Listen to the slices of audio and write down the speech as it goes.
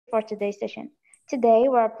for today's session. Today,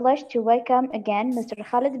 we're pleased to welcome again Mr.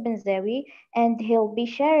 Khalid Benzawi, and he'll be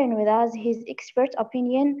sharing with us his expert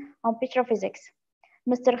opinion on petrophysics.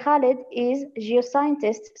 Mr. Khalid is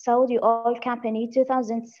geoscientist, Saudi Oil Company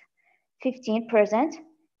 2015 present.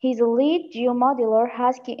 He's a lead geomodeler,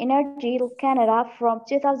 Husky Energy Canada from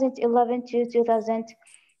 2011 to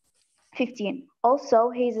 2015. Also,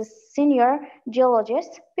 he's a senior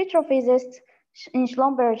geologist, petrophysicist in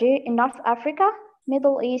Schlumberger in North Africa,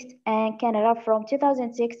 Middle East, and Canada from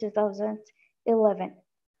 2006 to 2011.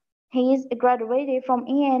 He is graduated from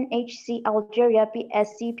ENHC Algeria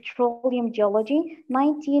PSC Petroleum Geology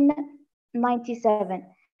 1997,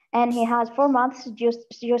 and he has 4 months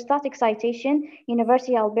geostatic citation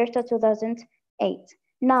University of Alberta 2008.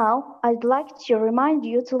 Now, I'd like to remind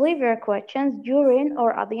you to leave your questions during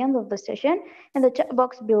or at the end of the session in the chat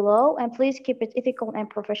box below, and please keep it ethical and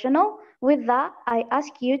professional. With that, I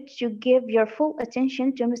ask you to give your full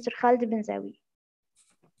attention to Mr. Khalid Benzawi.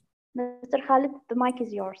 Mr. Khalid, the mic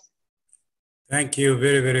is yours. Thank you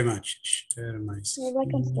very, very much. Very nice. You're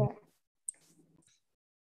welcome, sir.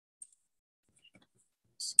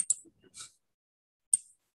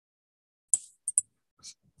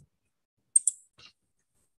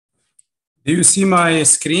 Do you see my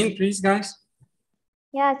screen, please, guys?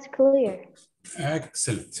 Yeah, it's clear.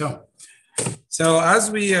 Excellent. So as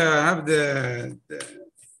we have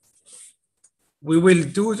we will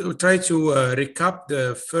try to recap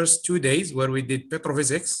the first 2 days where we did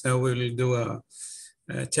petrophysics. So we will do a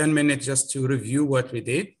 10 minutes just to review what we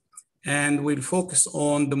did, and we'll focus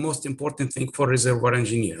on the most important thing for reservoir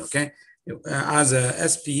engineer. Okay, as a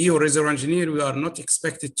SPE or reservoir engineer, we are not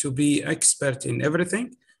expected to be expert in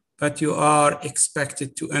everything, but you are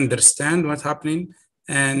expected to understand what's happening,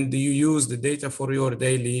 and you use the data for your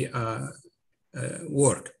daily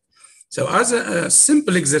work. So as a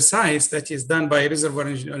simple exercise that is done by a reservoir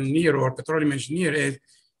engineer or petroleum engineer is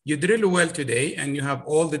you drill a well today and you have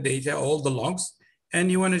all the data, all the logs,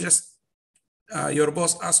 and you want to just, your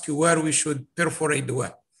boss asks you where we should perforate the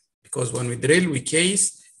well. Because when we drill, we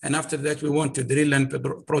case, and after that, we want to drill and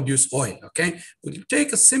produce oil, okay? We'll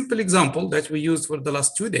take a simple example that we used for the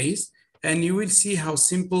last 2 days, and you will see how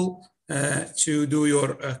simple to do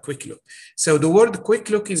your quick look. So the word quick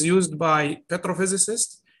look is used by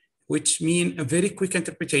petrophysicists, which mean a very quick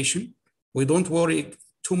interpretation. We don't worry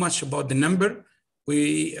too much about the number.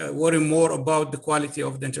 We worry more about the quality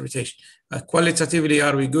of the interpretation. Qualitatively,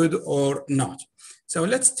 are we good or not? So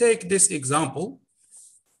let's take this example.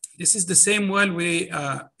 This is the same well we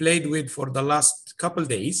played with for the last couple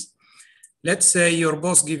days. Let's say your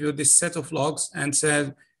boss gives you this set of logs and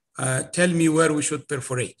says, tell me where we should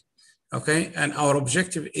perforate, okay? And our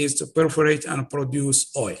objective is to perforate and produce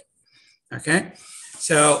oil, okay?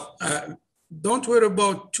 So don't worry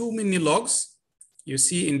about too many logs. You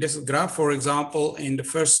see in this graph, for example, in the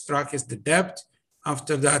first track is the depth.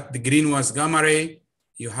 After that, the green was gamma ray.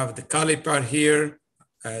 You have the caliper here,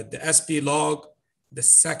 the SP log. The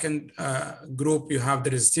second group, you have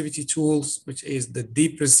the resistivity tools, which is the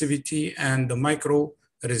deep resistivity and the micro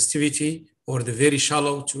resistivity, or the very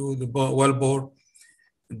shallow to the well bore.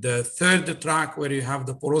 The third track where you have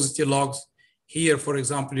the porosity logs. Here, for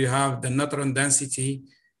example, you have the neutron density,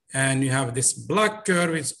 and you have this black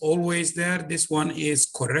curve is always there. This one is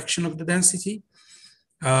correction of the density.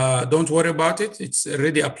 Don't worry about it. It's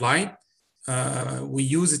already applied. We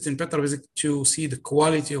use it in petrophysics to see the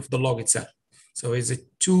quality of the log itself. So is it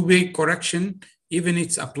too big correction? Even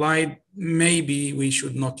it's applied, maybe we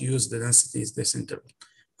should not use the densities this interval.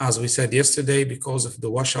 As we said yesterday, because of the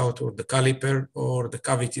washout or the caliper or the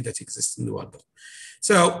cavity that exists in the well bore.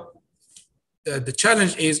 So the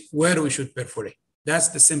challenge is where we should perforate. That's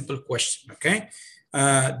the simple question, okay?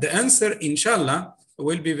 The answer, inshallah,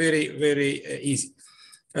 will be very, very easy.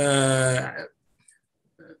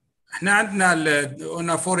 احنا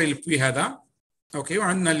عندنا فور البوي هذا اوكي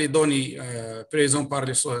وعندنا اللي دوني بريزون بار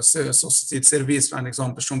لي سوسيتي سيرفيس فان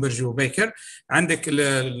اكزومبل شومبرجي وبيكر عندك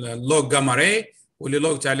اللوج جاما راي واللي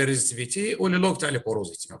لوج تاع الريزيستيفيتي واللي لوج تاع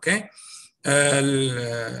البوروزيتي اوكي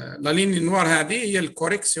لا لين النوار هذه هي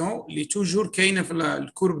الكوريكسيون اللي توجور كاينه في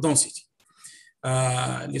الكورب دونسيتي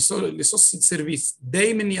لي سوسيتي سيرفيس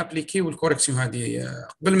دائما يابليكيو الكوريكسيون هذه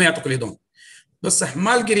قبل ما يعطوك لي دون بصح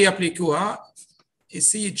مالغري يابليكوها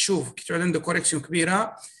يسي تشوف كي تعود عندك كوريكسيون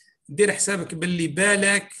كبيره دير حسابك باللي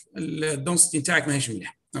بالك الدونسيتي نتاعك ماهيش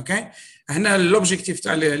مليح اوكي هنا لوبجيكتيف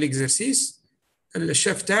تاع ليكزرسيس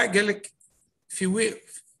الشيف تاعك قال لك في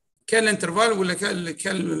كان الانترفال ولا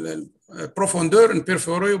كان بروفوندور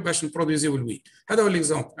نبيرفوريو باش نبرودوزيو الويل هذا هو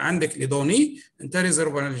ليكزامبل عندك لي دوني انت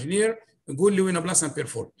ريزرفوار انجينير قول لي وين بلاصه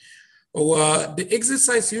نبيرفوري هو the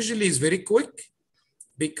exercise usually is very quick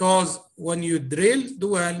because when you drill the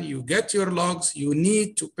well, you get your logs, you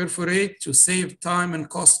need to perforate to save time and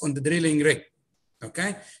cost on the drilling rig.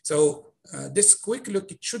 Okay, so this quick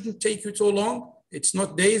look, it shouldn't take you too long. It's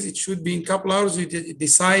not days, it should be in a couple hours. You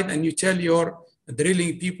decide and you tell your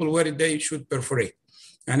drilling people where they should perforate.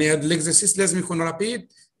 يعني هذا الاكزرسيس لازم يكون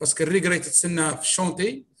رابيد باسكو الريج راهي تتسنى في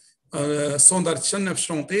الشونتي، السوندا تتسنى في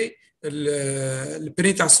الشونتي،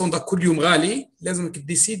 البري تاع السوندا كل يوم غالي، لازمك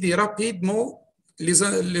ديسيدي رابيدمون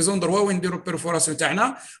لي زوندروا وين نديروا البرفوراسيون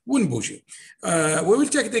تاعنا ونبوجيو. We will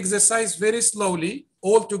take the exercise very slowly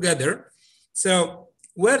all together. So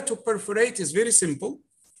where to perforate is very simple.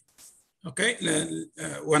 Okay,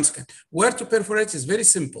 one second. Where to perforate is very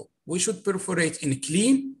simple. We should perforate in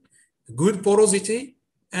clean, good porosity,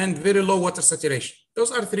 and very low water saturation.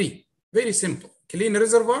 Those are three. Very simple. Clean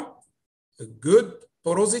reservoir, good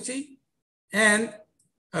porosity, and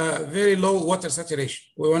very low water saturation.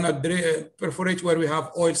 We want to perforate where we have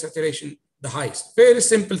oil saturation the highest. Very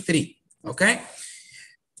simple three. Okay.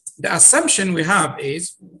 The assumption we have is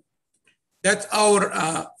that our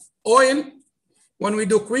oil, when we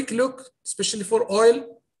do quick look, especially for oil,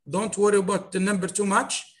 don't worry about the number too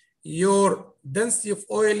much. Your density of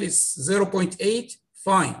oil is 0.8,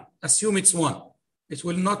 fine. Assume it's 1. It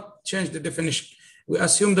will not change the definition. We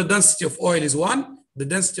assume the density of oil is 1, the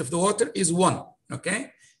density of the water is 1,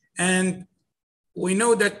 okay? And we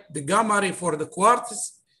know that the gamma ray for the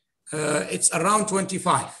quartz, it's around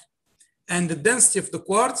 25. And the density of the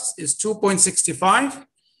quartz is 2.65.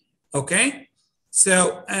 Okay,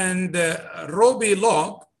 so, and the rho B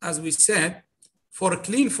log, as we said, for a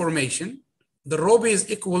clean formation, the rho B is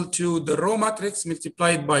equal to the rho matrix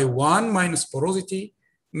multiplied by 1 minus porosity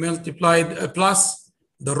multiplied plus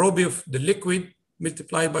the rho B of the liquid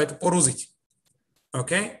multiplied by the porosity.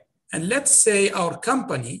 Okay, and let's say our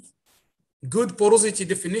company, good porosity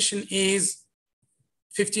definition is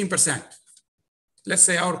 15%. Let's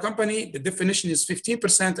say our company, the definition is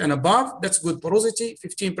 15% and above, that's good porosity,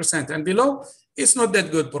 15% and below, it's not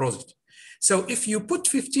that good porosity. So if you put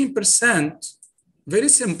 15%, very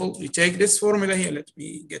simple, you take this formula here, let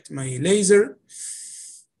me get my laser.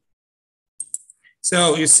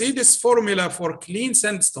 So you see this formula for clean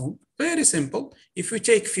sandstone, very simple. If you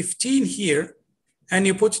take 15 here and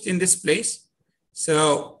you put it in this place,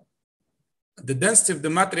 so the density of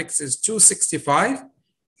the matrix is 265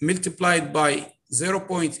 multiplied by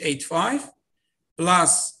 0.85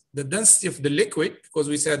 plus the density of the liquid, because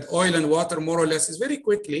we said oil and water more or less is very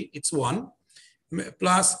quickly, it's 1,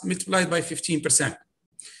 plus multiplied by 15%.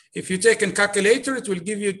 If you take a calculator, it will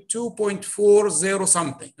give you 2.40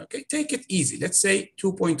 something, okay? Take it easy, let's say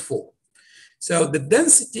 2.4. So the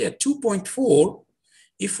density at 2.4,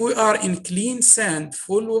 if we are in clean sand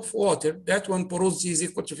full of water, that one porosity is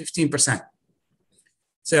equal to 15%.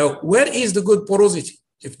 So where is the good porosity?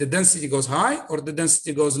 If the density goes high or the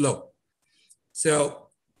density goes low. So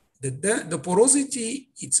the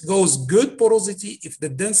porosity, it goes good porosity if the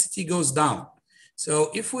density goes down.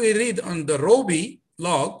 So if we read on the rho B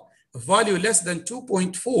log, a value less than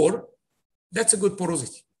 2.4, that's a good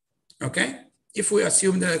porosity, okay? If we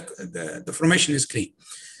assume the formation is clean.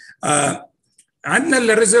 عندنا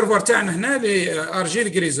الريزرفوار تاعنا هنا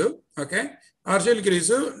لارجيل غريزو، اوكي؟ ارجيل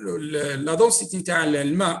غريزو لا دونسيتي نتاع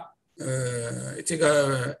الماء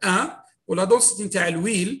تيغا 1 ولا دونسيتي نتاع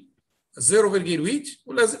الويل 0.8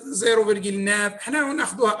 ولا 0.9، حنا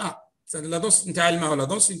ناخذوها 1. لا دونسيتي نتاع الماء ولا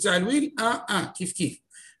دونسيتي نتاع الويل 1 كيف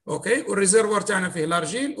اوكي. والريزرفوار تاعنا فيه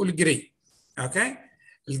الارجيل والجري، اوكي.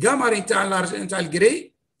 الجاماري نتاع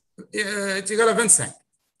الجري تيغا 25،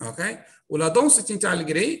 اوكي. ولا دونسيتي نتاع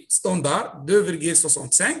الجري ستاندار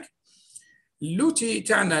 2.65. اللوتي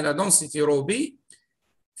تاعنا لا دونسيتي روبي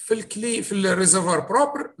في الريزرفوار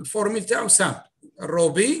بروبر الفورميل تاعو سامبل،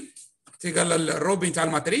 الروبي تيغال الروبي نتاع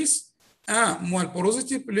الماتريس 1 موال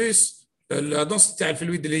بوروزيتي بلس لا دونسيتي تاع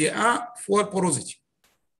الفلويد اللي هي 1 فوا البوروزيتي.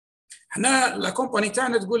 حنا لا كومباني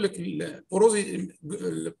تاعنا تقول لك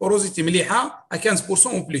البوروزيتي مليحه 15%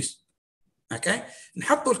 او بليس، اوكي.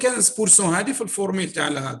 نحطوا ال 15% هذه في الفورميل تاع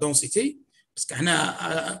لا دونسيتي، باسكو حنا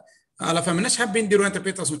على فماناش حابين نديروا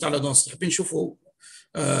انتربريتاسيون تاع لا دونسيتي، حابين نشوفوا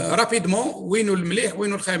رابيدمون وينو المليح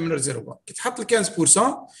وينو الخايب من الريزرفوار. كي تحط ال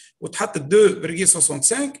 15% وتحط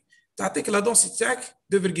 2.65 تعطيك لا دونسيتي تاعك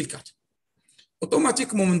 2.4.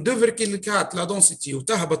 اوتوماتيكمون من 2.4 لا دونسيتي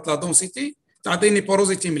وتهبط لا دونسيتي تعطيني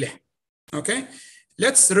بوروزيتي مليح. Okay,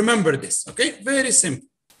 let's remember this. Okay, very simple.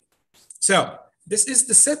 So this is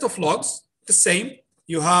the set of logs. The same.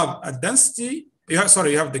 You have a density. You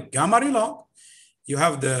have the gamma ray log. You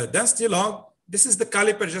have the density log. This is the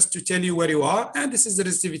caliper just to tell you where you are, and this is the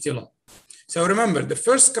resistivity log. So remember, the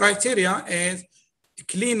first criteria is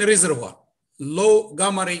clean reservoir. low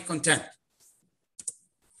gamma ray content.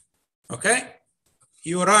 Okay,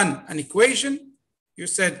 you run an equation. You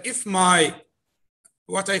said if my,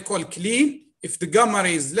 what I call clean, if the gamma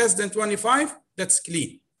ray is less than 25, that's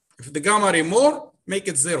clean. If the gamma ray more, make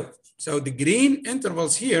it 0. So the green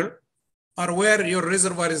intervals here are where your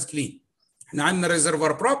reservoir is clean. احنا عندنا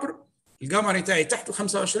reservoir proper، الجاما ري تاعي تحت ال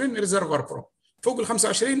 25 reservoir proper، فوق ال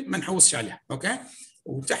 25 ما نحوسش عليها، اوكي؟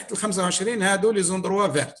 وتحت ال 25 هذول لي زون دروا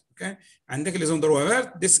فيرت، اوكي؟ عندك لي زون دروا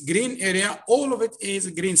فيرت، this green area all of it is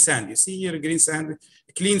green sand. You see here green sand,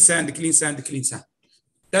 clean sand, clean sand, clean sand.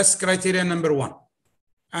 That's criteria number 1.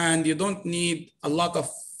 And you don't need a lot of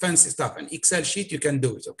fancy stuff. An Excel sheet, you can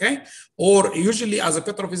do it, okay? Or usually as a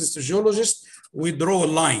petrophysicist geologist, we draw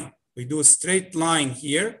a line. We do a straight line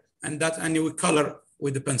here, and we color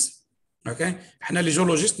with the pencil. اوكي احنا لي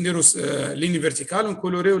جيولوجيست نديروا ليني فيرتيكال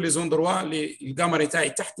ونكولوريو لي زون دروا اللي الكاميرا تاعي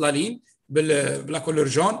تحت لا لين بلا كولور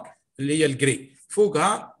جون اللي هي الجري،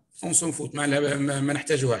 فوقها اون سون فوت ما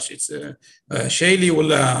نحتاجوهاش، شيلي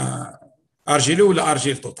ولا ارجيلي ولا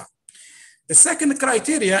ارجيل توتال. The second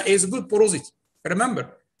criteria is good porosity. Remember,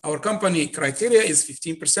 our company criteria is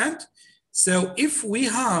 15%. So if we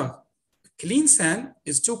have clean sand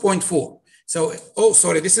is 2.4. So, oh,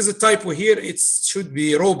 sorry, this is a typo here. It should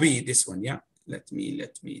be row B, this one, yeah. Let me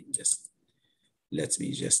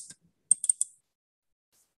just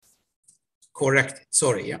correct it.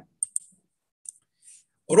 Sorry, yeah.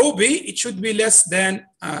 Row B, it should be less than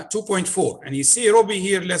 2.4. And you see row B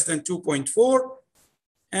here less than 2.4.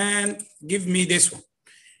 And give me this one.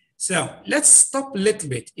 So let's stop a little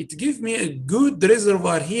bit. It gives me a good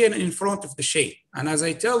reservoir here in front of the shale. And as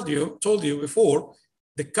I told you before,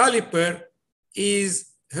 the caliper is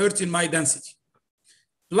hurting my density.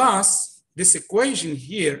 Plus this equation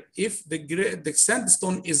here, if the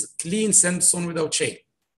sandstone is clean sandstone without shale.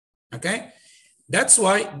 Okay, that's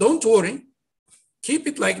why don't worry, keep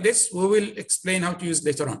it like this. We will explain how to use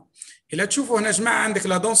later on. إلا تشوفوا هنا جماعة عندك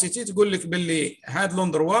لا دونسيتي تقول لك باللي هاد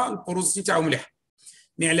لوندروا البوروزيتي تاعو مليح.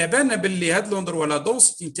 مي على بالنا باللي هاد لوندروا لا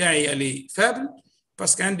دونسيتي نتاعي اللي فابل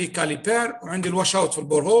باسكو عندي كاليبير وعندي الواش اوت في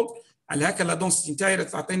البورهول، على هكا لا دونسيتي نتاعي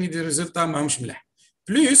تعطيني دي ريزلتا ماهمش مليح.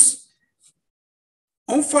 بلوس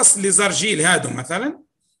اون فاس لي زارجيل هادو مثلا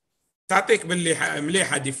تعطيك باللي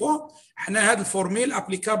مليحه دي فوا، حنا هاد الفورميل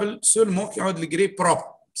ابليكابل سولمون كي يعود الجري بروب،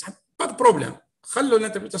 با دو بروبليم. خلوا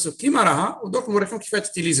الانتربريتاسيون كيما راها ودوك نوريكم كيف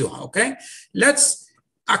تيليزوها. اوكي let's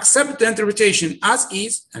accept the interpretation as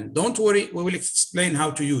is and don't worry, we will explain how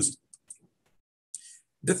to use it.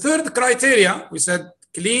 The third criteria we said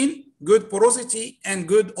clean, good porosity and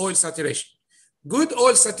good oil saturation. Good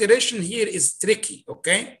oil saturation here is tricky.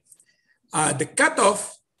 Okay, the cutoff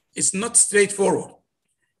is not straightforward.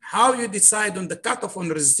 How you decide on the cutoff on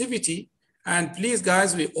resistivity, and please guys,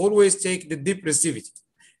 we always take the deep resistivity.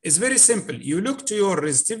 It's very simple. You look to your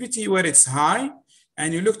resistivity where it's high, and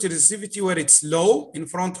you look to resistivity where it's low in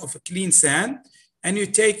front of a clean sand, and you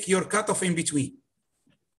take your cutoff in between.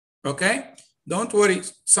 Okay? Don't worry.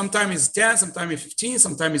 Sometimes it's 10, sometimes it's 15,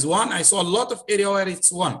 sometimes it's 1. I saw a lot of area where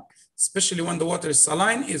it's 1, especially when the water is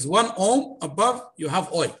saline, is 1 ohm above, you have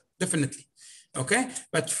oil, definitely. Okay?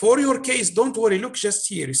 But for your case, don't worry. Look just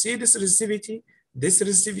here. You see this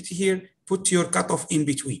resistivity here, put your cutoff in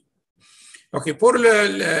between. Okay, pour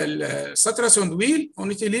la saturation d'huile, on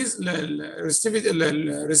utilise la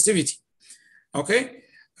resistivity. Okay,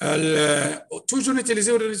 toujours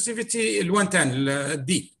utiliser la resistivity lointaine, le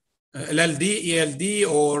D, LLD, ELD,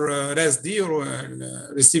 ou RSD, ou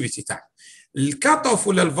resistivity تاع. Le cut-off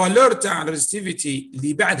ou la valeur تاع resistivity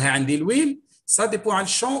اللي بعدها عندي الويل، ça dépend على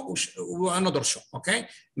الشون و another شون. Okay,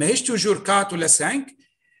 ماهيش toujours 4 ولا 5.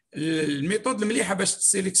 الميثود المليحه باش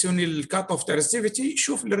تسيليكسيوني الكات اوف تاع الريزيستيفيتي،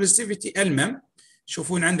 شوف الريزيستيفيتي المام،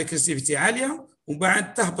 شوفوا عندك ريزيستيفيتي عاليه ومن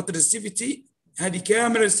بعد تهبط الريزيستيفيتي هذه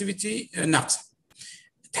كامل ريزيستيفيتي ناقصه،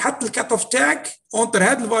 تحط الكات اوف تاعك اونتر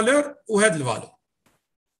هذا الفالور وهذا الفالور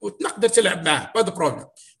وتقدر تلعب معاه با بروبليم.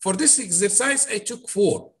 For this exercise I took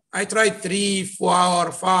 4. I tried 3,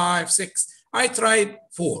 4, 5, 6. I tried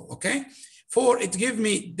 4. Okay, 4 it give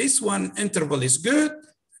me this one interval is good,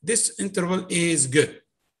 this interval is good.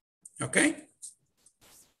 Okay,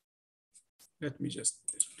 let me just,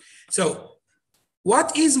 so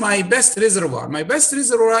what is my best reservoir? My best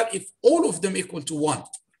reservoir if all of them equal to 1.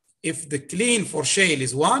 If the clean for shale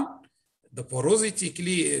is 1, the porosity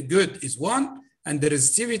good is 1, and the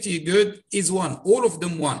resistivity good is 1, all of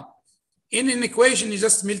them 1. In an equation, you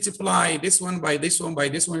just multiply this one by this one by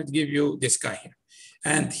this one, it gives you this guy here.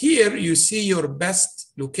 And here you see your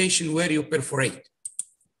best location where you perforate.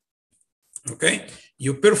 Okay,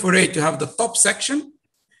 you perforate to have the top section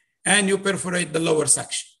and you perforate the lower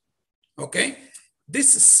section. Okay, this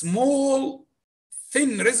small thin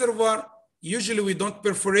reservoir, usually we don't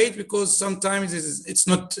perforate because sometimes it's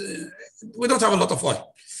not, we don't have a lot of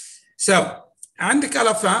oil. So عندك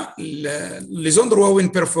على فا اللي زون دروا وين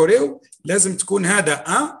بيرفوريو لازم تكون هذا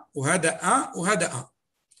وهذا وهذا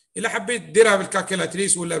إلا حبيت تديرها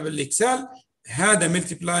بالكالكولاتريس ولا بالإكسل هذا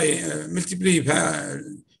ملتيبلي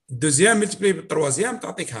الدوزيام ملتيبلي بالتروازيام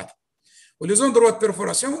تعطيك هذا. واللي زون دروا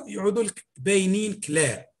بيرفوراسيون يعودوا لك باينين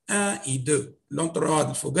كلير 1 و 2 لون دروا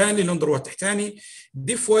الفوقاني لون دروا التحتاني.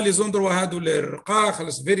 دي فوا لي زون دروا هادو الرقاق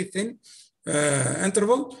خلص فيري ثين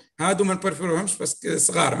انترفال هادو ما نبرفورهمش بس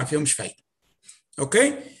صغار ما فيهمش فايده. Okay,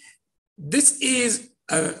 this is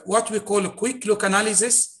what we call a quick look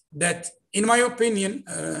analysis that, in my opinion,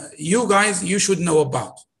 you should know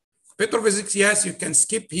about. Petrophysics, yes, you can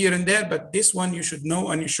skip here and there, but this one you should know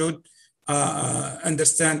and you should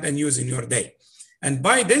understand and use in your day. And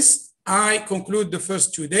by this, I conclude the first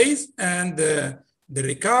 2 days and the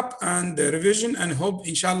recap and the revision, and hope,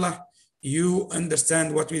 inshallah, you understand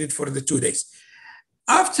what we did for the 2 days.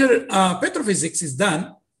 After Petrophysics is done,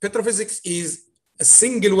 Petrophysics is a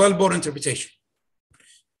single wellbore interpretation.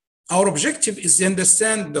 Our objective is to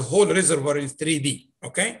understand the whole reservoir in 3D,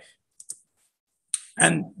 okay?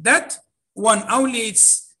 And that one only is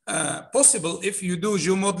possible if you do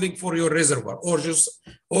geomodeling for your reservoir or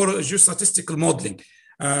geostatistical modeling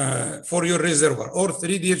for your reservoir or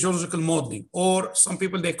 3D geological modeling, or some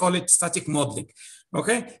people, they call it static modeling,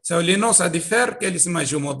 okay? So اللي نوصل differ كان يسمى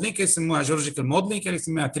geomodeling كان يسمى geological modeling كان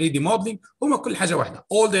يسمى 3D modeling هما كل حاجة واحدة.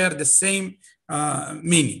 All they are the same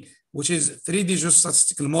meaning, which is 3D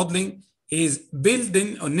geostatistical modeling is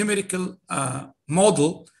building a numerical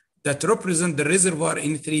model that represents the reservoir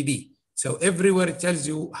in 3D. So everywhere it tells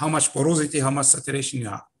you how much porosity, how much saturation you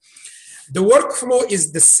have. The workflow is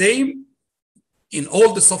the same in all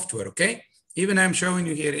the software, okay? Even I'm showing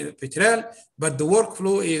you here in Petrel, but the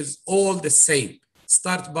workflow is all the same.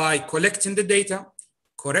 Start by collecting the data,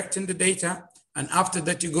 correcting the data, and after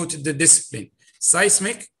that you go to the discipline.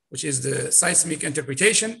 Seismic, which is the seismic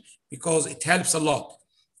interpretation, because it helps a lot.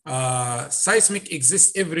 Seismic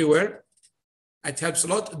exists everywhere. It helps a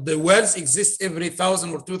lot. The wells exist every 1,000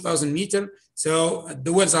 or 2,000 meters. So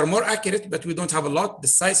the wells are more accurate, but we don't have a lot. The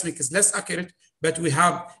seismic is less accurate, but we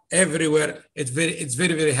have everywhere. It's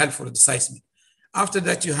very, very helpful, the seismic. After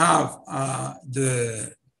that, you have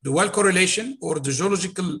the well correlation or the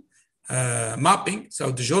geological mapping. So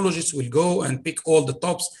the geologists will go and pick all the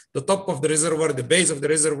tops, the top of the reservoir, the base of the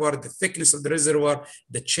reservoir, the thickness of the reservoir,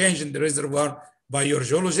 the change in the reservoir by your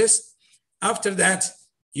geologist. After that,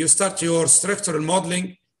 you start your structural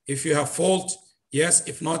modeling. If you have fault, yes.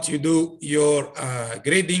 If not, you do your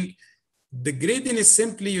grading. The grading is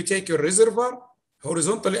simply you take your reservoir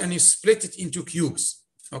horizontally and you split it into cubes,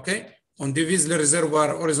 okay? On divise le reservoir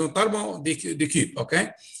horizontalement, the cube,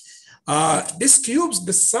 okay? This cubes,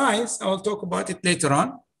 the size, I will talk about it later on.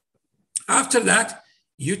 After that,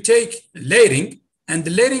 you take layering, and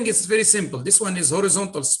the layering is very simple. This one is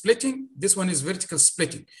horizontal splitting, this one is vertical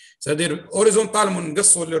splitting. So they're horizontal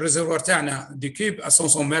منقصوا الريزرفوار تاعنا دي كيوب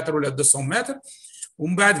 500 متر ولا 200 متر،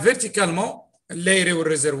 ومن بعد فيرتيكالمون الليري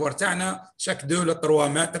والريزرفوار تاعنا شاك 2 ولا 3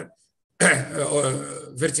 متر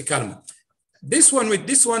verticalement. This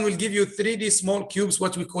one will give you 3D small cubes,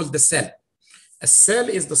 what we call the cell. A cell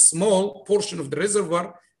is the small portion of the reservoir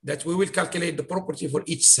that we will calculate the property for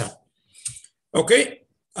each cell. Okay,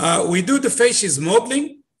 we do the facies modeling.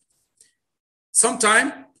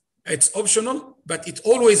 Sometimes it's optional, but it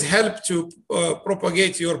always helps to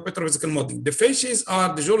propagate your petrophysical modeling. The facies are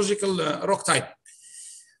the geological rock type.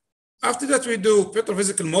 After that, we do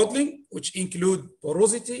petrophysical modeling, which include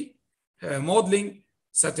porosity modeling,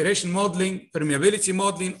 saturation modeling, permeability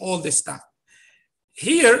modeling, all this stuff.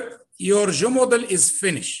 Here, your geomodel is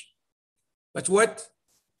finished. But what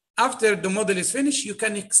after the model is finished, you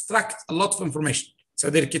can extract a lot of information. So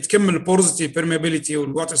there كتكمل porosity, permeability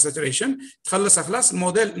والwater saturation تخلصها خلاص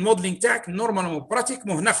الموديلنج تاعك نورمال وبراتيك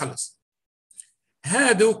مو هنا خلص.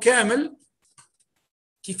 هادو كامل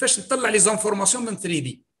كيفاش نطلع لي زانفورماسيون من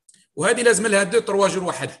 3D، وهذه لازم لها 2-3 جور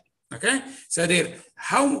وحدها. Okay, so there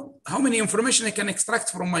how many information I can extract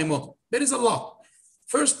from my model? There is a lot.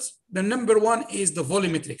 First, the number one is the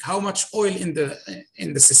volumetric, how much oil in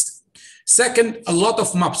the system. Second, a lot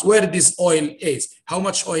of maps where this oil is, how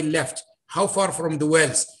much oil left, how far from the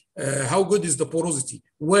wells, how good is the porosity,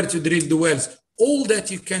 where to drill the wells. All that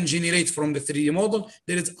you can generate from the 3D model.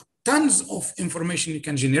 There is tons of information you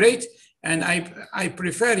can generate, and I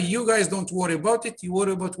prefer you guys don't worry about it. You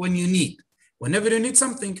worry about when you need. Whenever you need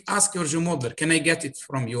something, ask your geomodeler, can I get it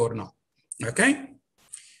from you or not? Okay.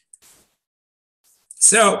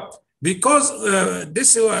 So Because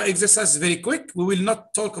this exercise is very quick, we will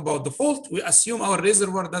not talk about the fault. We assume our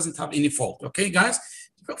reservoir doesn't have any fault. Okay, guys?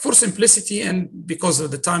 For simplicity and because of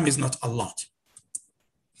the time is not a lot.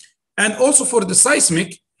 And also for the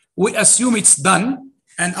seismic, we assume it's done.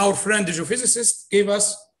 And our friend, the geophysicist, gave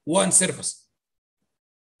us one surface.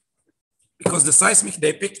 Because the seismic,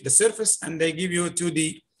 they pick the surface and they give you a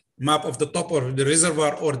 2D map of the top of the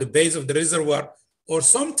reservoir or the base of the reservoir. Or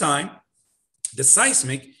sometime the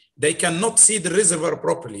seismic, they cannot see the reservoir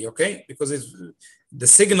properly, okay? Because the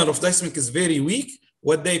signal of seismic is very weak.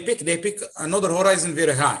 What they pick another horizon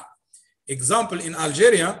very high. Example, in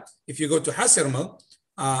Algeria, if you go to Hassermal,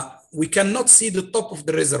 we cannot see the top of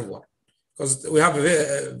the reservoir because we have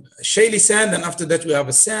a shaly sand, and after that we have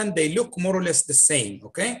a sand. They look more or less the same,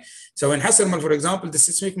 okay? So in Hassermal, for example, the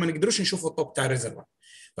seismic ما نقدرش نشوف التوب بتاع reservoir.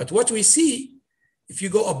 But what we see, if you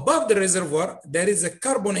go above the reservoir, there is a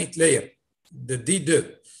carbonate layer, the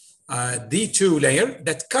D2 layer.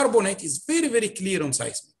 That carbonate is very, very clear on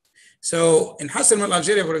seismic. So in Hassermal,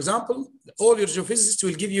 Algeria, for example, all your geophysicists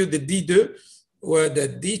will give you the D2 or the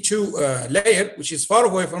D2 layer, which is far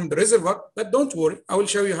away from the reservoir. But don't worry, I will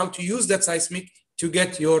show you how to use that seismic to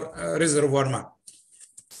get your reservoir map.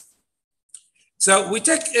 So we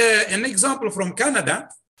take an example from Canada.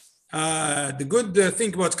 The good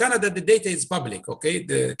thing about Canada, the data is public, okay?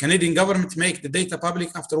 The Canadian government make the data public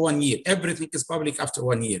after 1 year. Everything is public after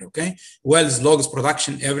 1 year, okay? Wells, logs,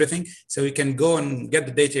 production, everything. So you can go and get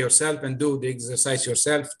the data yourself and do the exercise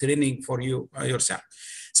yourself, training for you yourself.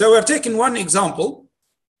 So we're taking one example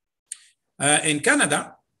in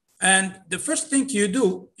Canada. And the first thing you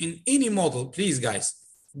do in any model, please guys,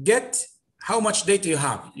 get how much data you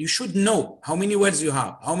have. You should know how many wells you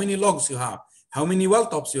have, how many logs you have, how many well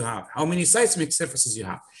tops you have, how many seismic surfaces you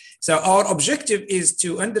have. So our objective is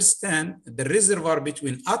to understand the reservoir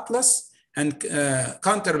between Atlas and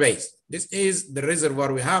counterbase. This is the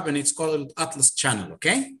reservoir we have, and it's called Atlas channel,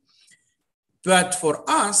 okay? But for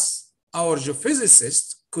us, our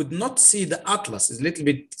geophysicist could not see the Atlas. It's a little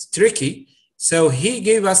bit tricky. So he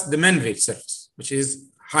gave us the Menville surface, which is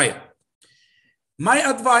higher. My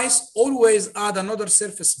advice, always add another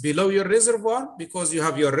surface below your reservoir, because you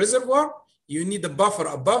have your reservoir, you need a buffer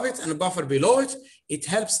above it and a buffer below it. It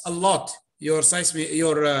helps a lot your seismic,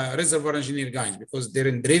 your reservoir engineer guys, because they're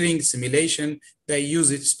in drilling, simulation, they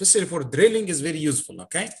use it, especially for drilling is very useful,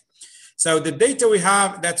 okay? So the data we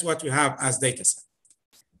have, that's what we have as data set.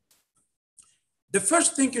 The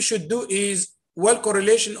first thing you should do is well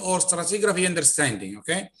correlation or stratigraphy understanding,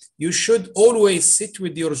 okay? You should always sit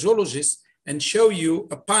with your geologist and show you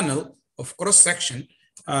a panel of cross-section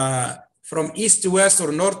from east to west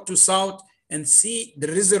or north to south, and see the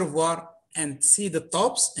reservoir and see the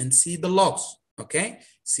tops and see the logs, okay?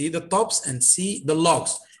 See the tops and see the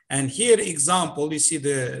logs. And here, example, you see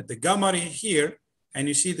the gamma ray here, and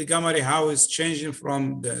you see the gamma ray how it's changing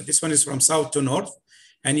from, this one is from south to north,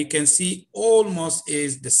 and you can see almost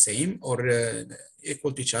is the same or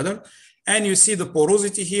equal to each other. And you see the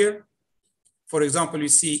porosity here. For example, you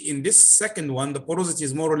see in this second one, the porosity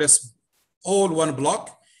is more or less all one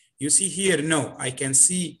block. You see here, no, I can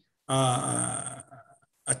see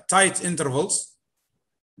at tight intervals.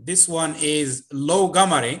 This one is low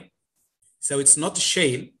gamma ray, so it's not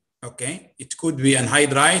shale, okay? It could be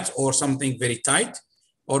anhydrite or something very tight,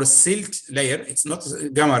 or a silt layer. It's not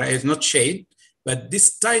gamma ray, it's not shale, but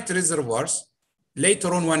these tight reservoirs,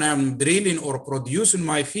 later on when I'm drilling or producing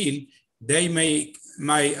my field, they make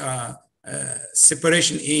my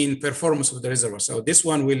separation in performance of the reservoir. So this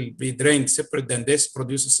one will be drained separate than this,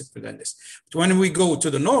 produces separate than this. But when we go to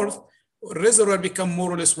the north, reservoir become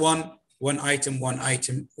more or less one item.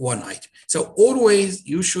 So always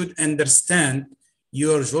you should understand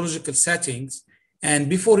your geological settings, and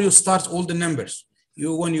before you start all the numbers,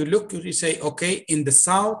 when you look, you say, okay, in the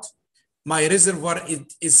south, my reservoir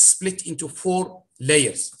is split into 4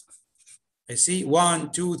 layers. I see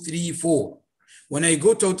 1, 2, 3, 4. When I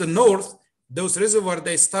go to the north, those reservoirs,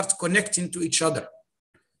 they start connecting to each other.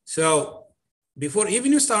 So before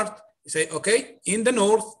even you start, you say, okay, in the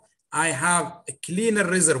north, I have a cleaner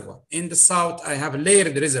reservoir. In the south, I have a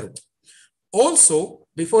layered reservoir. Also,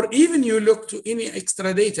 before even you look to any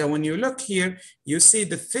extra data, when you look here, you see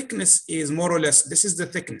the thickness is more or less, this is the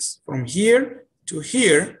thickness. From here to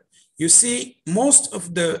here, you see most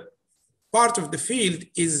of the part of the field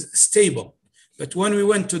is stable. But when we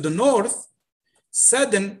went to the north,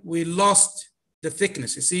 suddenly we lost the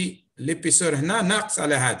thickness. You see, l'épaisseur هنا ناقص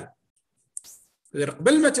على هذا.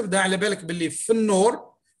 قبل ما تبدا على بالك باللي في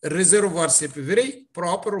النور الريزرفوار سي فيري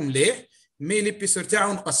بروبر ومليح، مي l'épaisseur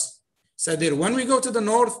تاعو نقص. So there, when we go to the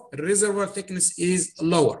north, reservoir thickness is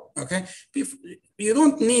lower. Okay, you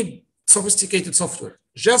don't need sophisticated software.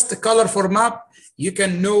 Just a colorful map, you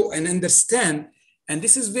can know and understand. And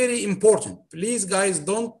this is very important. Please, guys,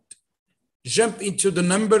 don't jump into the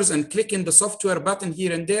numbers and click in the software button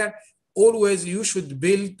here and there. Always, you should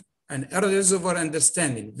build an reservoir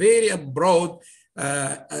understanding, very broad,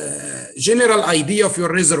 general idea of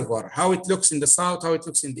your reservoir, how it looks in the south, how it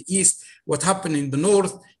looks in the east, what happened in the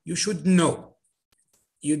north. You should know.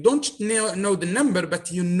 You don't know the number,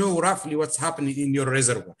 but you know roughly what's happening in your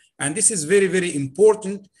reservoir. And this is very, very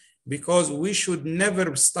important because we should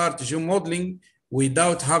never start geomodeling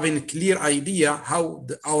without having a clear idea how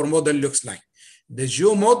our model looks like. The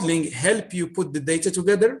geomodeling help you put the data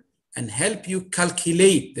together and help you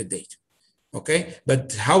calculate the data, okay?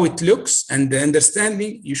 But how it looks and the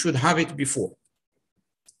understanding, you should have it before.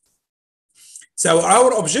 So our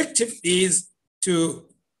objective is to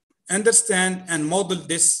understand and model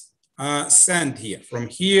this sand here, from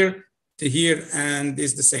here to here, and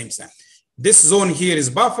it's the same sand. This zone here is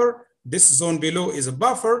buffer, this zone below is a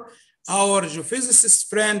buffer. Our geophysicist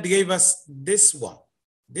friend gave us this one.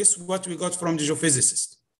 This is what we got from the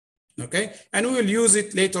geophysicist, okay? And we will use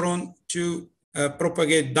it later on to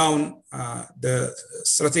propagate down the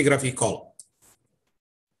stratigraphy column.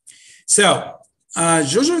 So,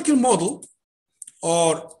 geological model,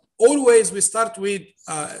 or always we start with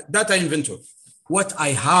data inventory, what I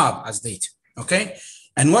have as data, okay?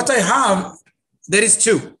 And what I have, there is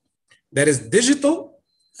two. There is digital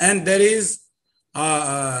and there is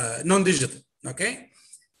non-digital, okay?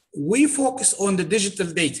 We focus on the digital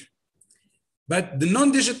data, but the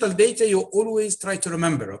non-digital data you always try to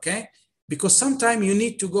remember, okay? Because sometimes you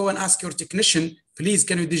need to go and ask your technician, please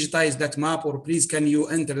can you digitize that map, or please can you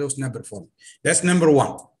enter those numbers for me? That's number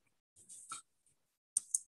one.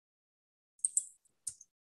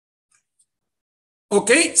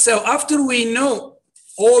 Okay, so after we know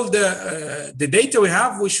all the data we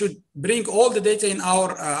have, we should bring all the data in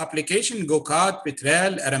our application, GoCAD,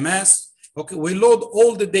 Petrel, RMS. Okay, we load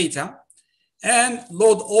all the data and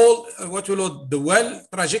load all what we load: the well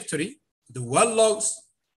trajectory, the well logs,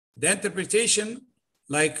 the interpretation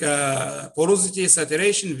like porosity,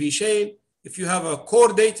 saturation, V-shale. If you have a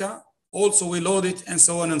core data, also we load it, and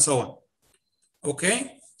so on and so on.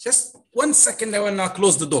 Okay, just 1 second, I will now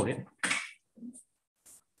close the door. Yeah?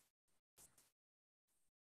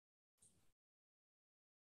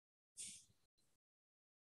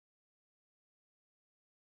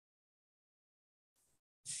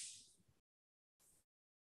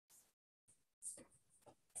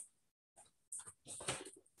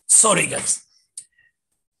 Sorry, guys.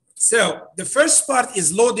 So the first part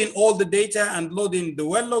is loading all the data and loading the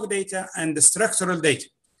well log data and the structural data.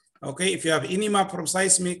 Okay, if you have any map from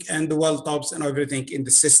seismic and the well tops and everything in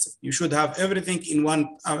the system, you should have everything in one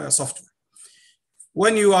software.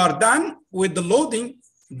 When you are done with the loading,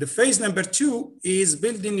 the phase number 2 is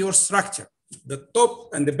building your structure. The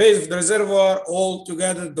top and the base of the reservoir all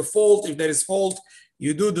together, the fault, if there is fault,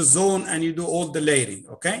 you do the zone and you do all the layering,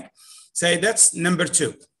 okay? So that's number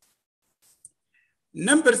 2.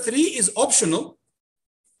 Number 3 is optional,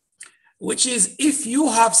 which is if you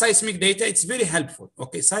have seismic data, it's very helpful.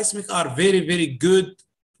 Okay, seismic are very, very good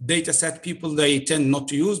data set. People, they tend not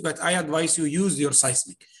to use, but I advise you use your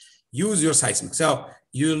seismic. Use your seismic. So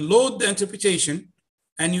you load the interpretation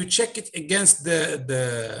and you check it against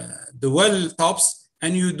the well tops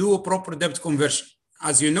and you do a proper depth conversion.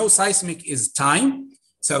 As you know, seismic is time.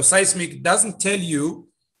 So seismic doesn't tell you,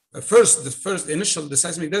 the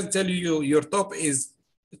seismic doesn't tell you your top is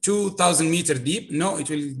 2,000 meter deep. No, it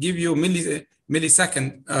will give you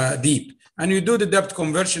millisecond deep. And you do the depth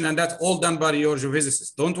conversion, and that's all done by your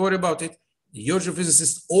geophysicist. Don't worry about it. Your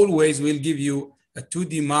geophysicist always will give you a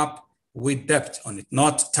 2D map with depth on it,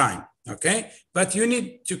 not time, okay? But you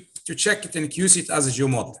need to check it and use it as a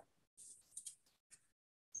geomodeler.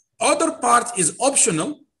 Other part is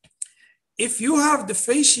optional. If you have the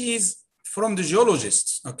facies from the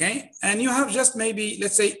geologists, okay? And you have just maybe,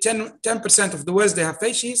 let's say 10% of the wells, they have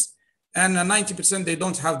facies, and 90% they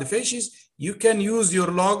don't have the facies. You can use your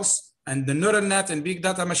logs and the neural net and big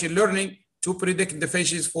data machine learning to predict the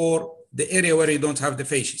facies for the area where you don't have the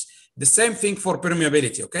facies. The same thing for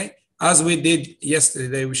permeability, okay? As we did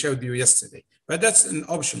yesterday, we showed you yesterday, but that's an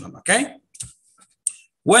optional, okay?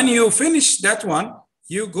 When you finish that one,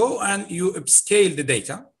 you go and you upscale the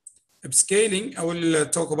data. Upscaling, I will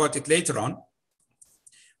talk about it later on.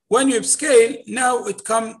 When you upscale, now it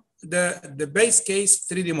comes the base case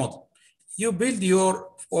 3D model. You build your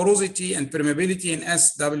porosity and permeability in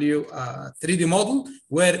SW 3D model,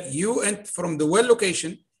 where you, from the well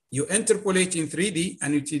location, you interpolate in 3D,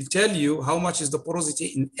 and it will tell you how much is the porosity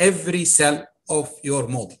in every cell of your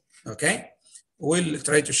model, okay? we'll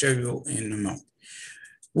try to show you in a moment.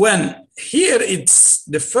 When here it's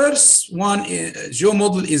the first one,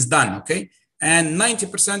 GeoModel is done, okay? And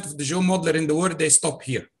 90% of the GeoModeler in the world, they stop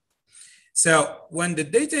here. So when the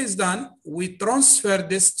data is done, we transfer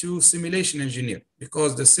this to simulation engineer,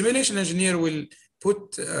 because the simulation engineer will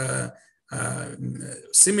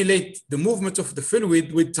simulate the movement of the fluid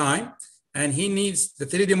with time, and he needs the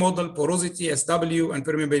 3D model, porosity, SW, and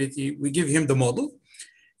permeability. We give him the model.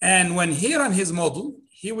 And when he runs his model,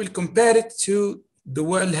 he will compare it to the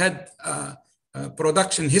wellhead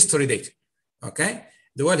production history data, okay?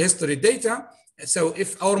 The well history data. So if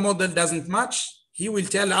our model doesn't match, he will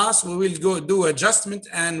tell us, we will go do adjustment,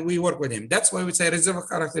 and we work with him. That's why we say reservoir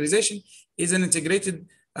characterization is an integrated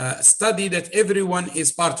study that everyone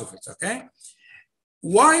is part of it, okay?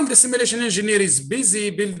 While the simulation engineer is busy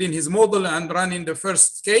building his model and running the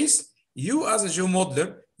first case, you as a geomodeler,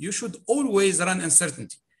 you should always run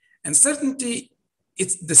uncertainty. Uncertainty,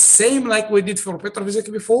 it's the same like we did for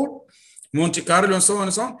Petrophysics before, Monte Carlo and so on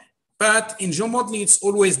and so on, but in geomodeling, it's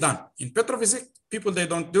always done. In Petrophysics, people, they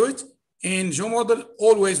don't do it. In geomodel,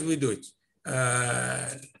 always we do it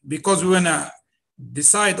because we want to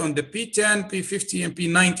decide on the P10, P50, and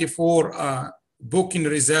P90 for booking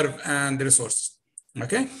reserve and resources.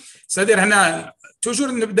 اوكي سادير هنا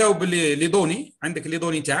توجور نبداو باللي دوني عندك لي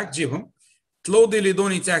دوني تاعك تجيبهم تلودي لي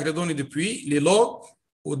دوني تاعك لي دوني دوبوي لي لوغ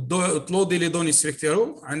وتلودي لي دوني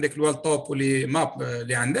سبيكتيرو عندك الوال توب ولي ماب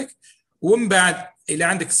اللي عندك ومن بعد اللي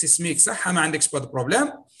عندك سيسميك صح ما عندكش با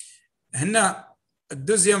بروبليم هنا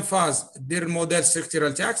الدوزيام فاز دير الموديل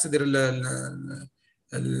ستركتورال تاعك تدير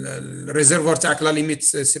الريزرفوار تاعك لا ليميت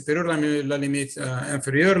سوبيريور لا ليميت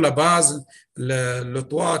انفيريور لا باز لو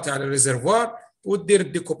توا تاع الريزرفوار ودير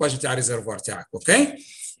الديكوباج تاع الريزرفوار تاعك اوكي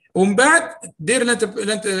ومن بعد دير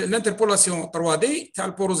الانتربولاسيون 3 دي تاع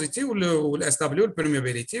البوروزيتي والاس دبليو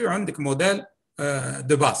البيرميابيليتي وعندك موديل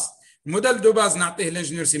دو باز الموديل دو باز نعطيه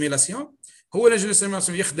لانجينيور سيميلاسيون هو الانجينيور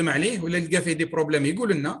سيميلاسيون يخدم عليه ولا يلقى فيه دي بروبليم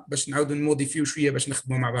يقول لنا باش نعاودوا نموديفيو شويه باش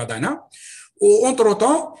نخدموا مع بعضنا وانترو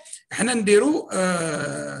طون حنا نديروا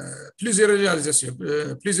بليزيور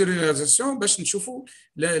رياليزاسيون باش نشوفوا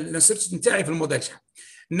الانسيرت نتاعي في الموديل شحال.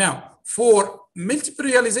 Now, for multiple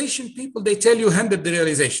realization, people, they tell you 100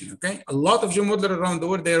 realization, okay? A lot of geomodelers around the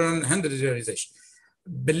world, they run 100 realization.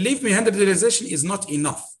 Believe me, 100 realization is not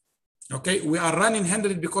enough, okay? We are running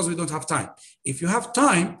 100 because we don't have time. If you have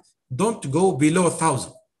time, don't go below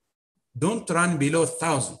 1,000. Don't run below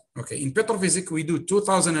 1,000, okay? In Petrophysics, we do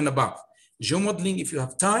 2,000 and above. Geomodeling, if you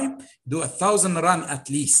have time, do 1,000 run at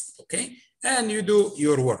least, okay? And you do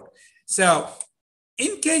your work. So,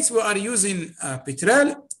 in case we are using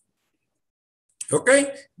Petrel,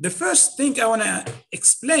 okay, the first thing I want to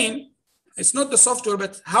explain, it's not the software,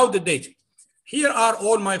 but how the data. Here are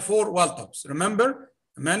all my 4 well tops. Remember,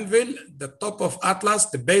 Manville, the top of Atlas,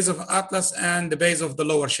 the base of Atlas, and the base of the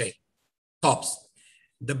lower shale tops.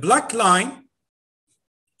 The black line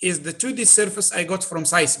is the 2D surface I got from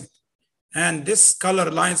seismic. And this color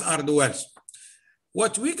lines are the wells.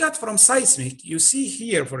 What we got from seismic, you see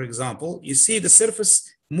here, for example, you see the surface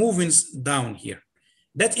moving down here.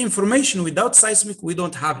 That information without seismic, we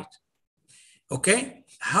don't have it. Okay?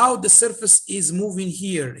 How the surface is moving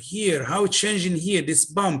here, how it's changing here, this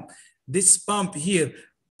bump here,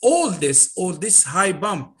 all this high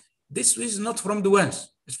bump, this is not from the wells,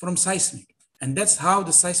 it's from seismic. And that's how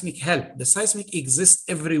the seismic help. The seismic exists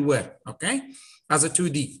everywhere, okay? As a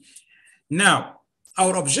 2D. Now,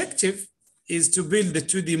 our objective is to build the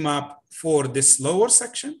 2D map for this lower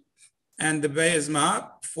section and the base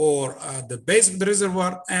map for the base of the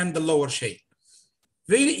reservoir and the lower shale.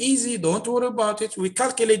 Very easy, don't worry about it. We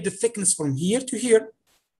calculate the thickness from here to here.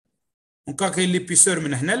 On calculate l'épaisseur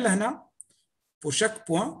من هنا لهنا. For chaque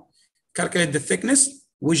point, calculate the thickness.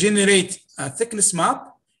 We generate a thickness map.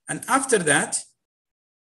 And after that,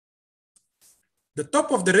 the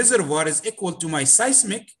top of the reservoir is equal to my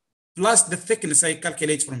seismic plus the thickness I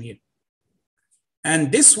calculate from here.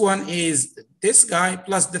 And this one is this guy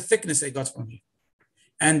plus the thickness I got from here.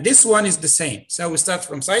 And this one is the same. So we start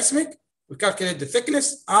from seismic, we calculate the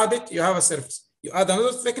thickness, add it, you have a surface. You add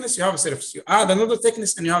another thickness, you have a surface. You add another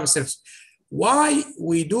thickness and you have a surface. Why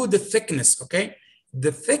we do the thickness, okay?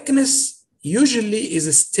 The thickness usually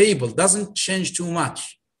is stable, doesn't change too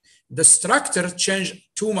much. The structure change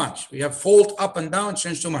too much. We have fault up and down,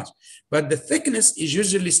 change too much. But the thickness is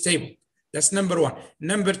usually stable. That's number 1.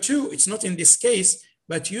 Number 2, it's not in this case,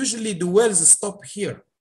 but usually the wells stop here.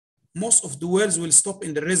 Most of the wells will stop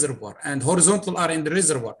in the reservoir and horizontal are in the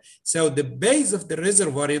reservoir. So the base of the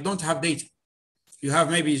reservoir, you don't have data. You have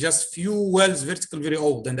maybe just few wells vertical, very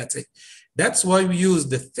old, and that's it. That's why we use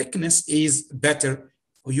the thickness is better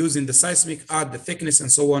using the seismic, add the thickness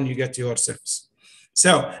and so on, you get your surface.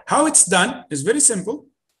 So how it's done is very simple.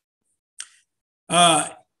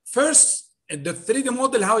 First, the 3D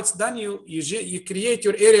model, how it's done, you create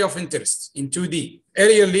your area of interest in 2D.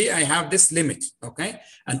 Aerially, I have this limit, okay?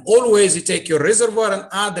 And always you take your reservoir and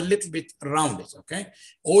add a little bit around it, okay?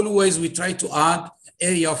 Always we try to add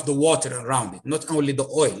area of the water around it, not only the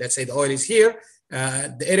oil. Let's say the oil is here,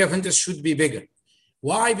 the area of interest should be bigger.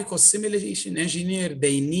 Why? Because simulation engineer,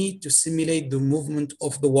 they need to simulate the movement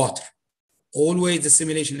of the water. Always the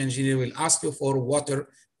simulation engineer will ask you for water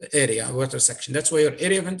area, water section. That's why your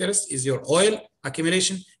area of interest is your oil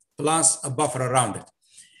accumulation plus a buffer around it.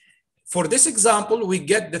 For this example, we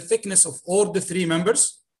get the thickness of all the 3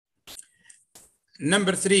 members.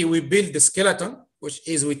 Number 3, we build the skeleton, which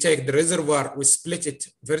is we take the reservoir, we split it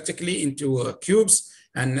vertically into cubes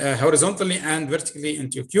and horizontally and vertically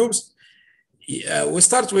into cubes. We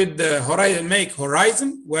start with the horizon, make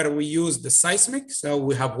horizon, where we use the seismic. So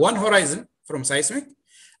we have one horizon from seismic.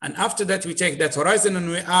 And after that, we take that horizon and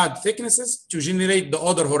we add thicknesses to generate the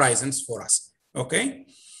other horizons for us, okay?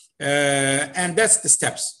 And that's the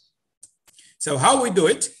steps. So how we do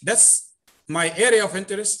it, that's my area of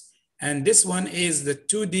interest. And this one is the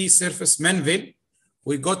 2D surface Menville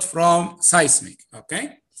we got from seismic,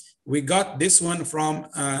 okay? We got this one from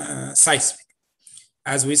seismic.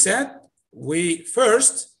 As we said, we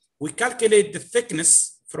calculate the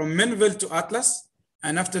thickness from Menville to Atlas,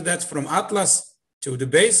 and after that from Atlas to the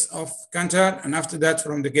base of Cantar, and after that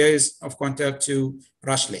from the base of Cantar to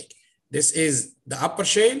Rush Lake. This is the upper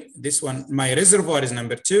shale. This one, my reservoir is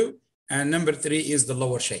number 2, and number 3 is the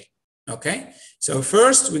lower shale, okay? So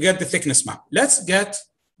first we get the thickness map. Let's get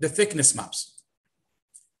the thickness maps.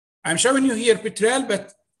 I'm showing you here Petrel,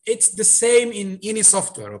 but it's the same in any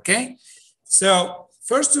software, okay? So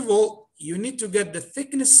first of all, you need to get the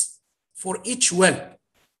thickness for each well,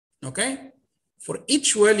 okay? For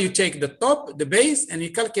each well, you take the top, the base, and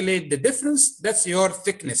you calculate the difference. That's your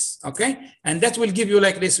thickness, okay? And that will give you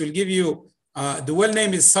like this, will give you, the well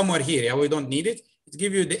name is somewhere here, yeah, we don't need it. It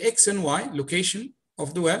gives you the X and Y location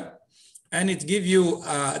of the well, and it gives you,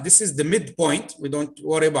 this is the midpoint, we don't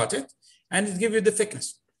worry about it, and it gives you the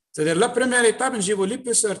thickness. So the première étape, نجيبوا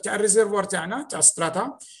l'épaisseur تاع الريزرفوار تاعنا تاع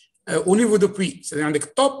الستراتا au niveau de puits. C'est-à-dire عندك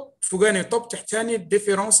توب فوقاني توب تحتاني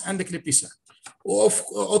الديفيرونس عندك l'épaisseur.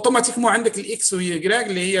 اوتوماتيكمون عندك الاكس ويغراك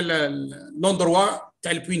اللي هي لوندروا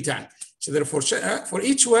تاع البوين تاعنا. So therefore, for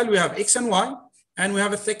each well we have x and y and we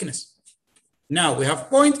have a thickness. Now we have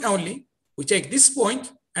point only. We take this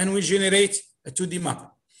point and we generate a 2D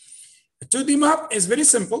map. A 2D map is very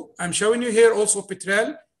simple. I'm showing you here also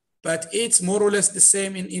Petrel, but it's more or less the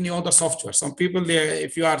same in any other software. Some people,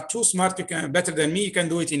 if you are too smart, you can better than me, you can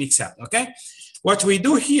do it in Excel, okay? What we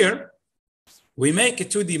do here, we make a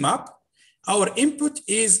 2D map. Our input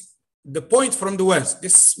is the point from the wells,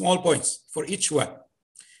 these small points for each well.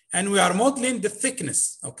 And we are modeling the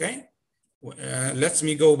thickness, okay? Let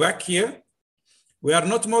me go back here. We are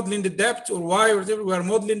not modeling the depth or Y or whatever, we are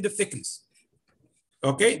modeling the thickness.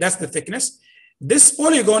 Okay, that's the thickness. This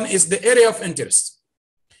polygon is the area of interest.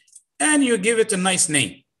 And you give it a nice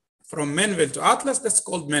name. From Menville to Atlas, that's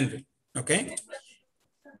called Menville, okay?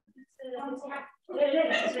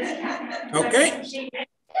 Okay.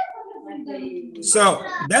 So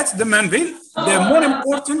that's the Menville. The more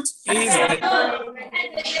important is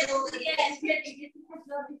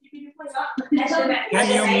can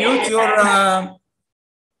you mute your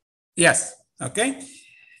yes, okay.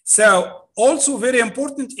 So also very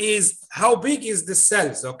important is how big is the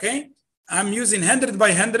cells, okay? I'm using 100 by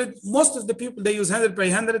 100. Most of the people, they use 100 by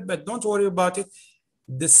 100, but don't worry about it.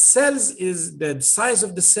 The cells is the size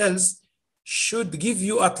of the cells should give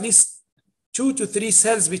you at least 2 to 3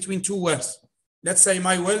 cells between 2 wells. Let's say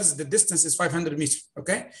my wells, the distance is 500 meters,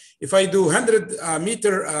 okay? If I do 100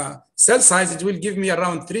 meter cell size, it will give me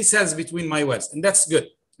around 3 cells between my wells, and that's good,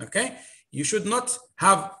 okay? You should not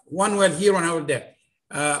have 1 well here, 1 well there.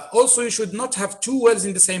 Also, you should not have 2 wells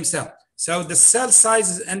in the same cell. So the cell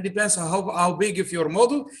size and depends on how big of your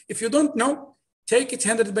model. If you don't know, take it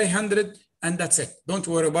 100 by 100 and that's it. Don't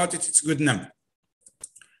worry about it, it's a good number.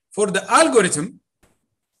 For the algorithm,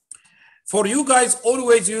 for you guys,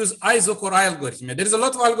 always use isocore algorithm. There is a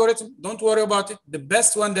lot of algorithm, don't worry about it. The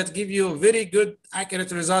best one that gives you a very good,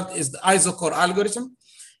 accurate result is the isocore algorithm.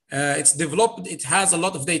 It's developed, it has a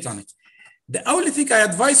lot of data on it. The only thing I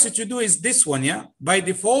advise you to do is this one, yeah? By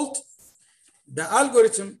default, the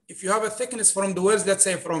algorithm, if you have a thickness from the wells, let's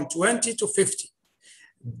say from 20 to 50,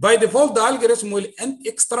 by default, the algorithm will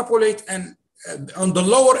extrapolate and on the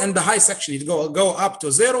lower and the high section, it go up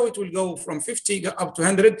to 0, it will go from 50 up to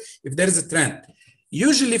 100 if there is a trend.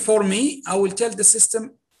 Usually for me, I will tell the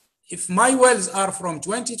system, if my wells are from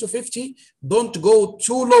 20 to 50, don't go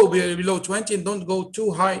too low below 20 and don't go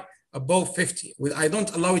too high above 50. I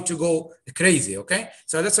don't allow it to go crazy, okay?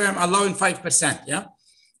 So that's why I'm allowing 5%, yeah?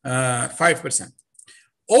 5%.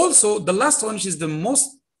 Also, the last one, which is the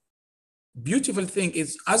most beautiful thing,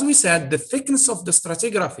 is, as we said, the thickness of the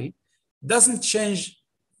stratigraphy doesn't change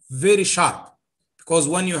very sharp, because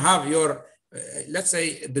when you have your, let's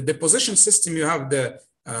say, the deposition system, you have the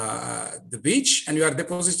beach and you are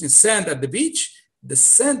depositing sand at the beach, the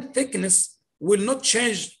sand thickness will not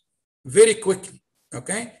change very quickly,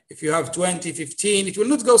 okay? If you have 20, 15, it will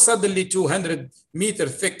not go suddenly to 100 meter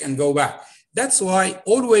thick and go back. That's why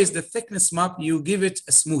always the thickness map, you give it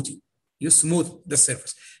a smoothing. You smooth the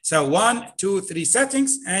surface. So 1, 2, 3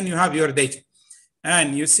 settings, and you have your data.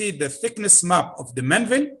 And you see the thickness map of the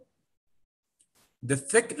manville,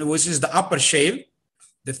 which is the upper shale,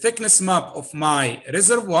 the thickness map of my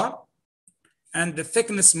reservoir, and the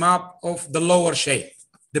thickness map of the lower shale.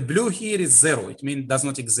 The blue here is 0. It means does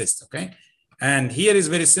not exist, okay? And here is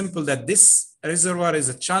very simple, that this reservoir is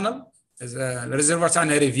a channel, is a reservoir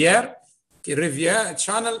channel rivière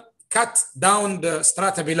channel cut down the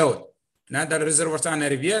strata below it. هذا الريزرفوار تاعنا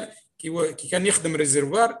ريفيير كي كان يخدم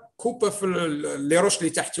ريزرفوار كوبا في لي روش اللي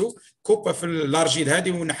تحته كوبا في الارجيل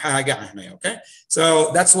هذه ونحاها كاع هنا اوكي.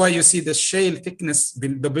 So that's why you see the shale thickness,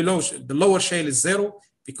 the lower shale is 0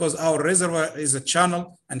 because our reservoir is a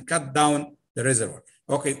channel and cut down the reservoir.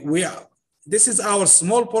 Okay, this is our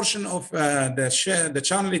small portion of the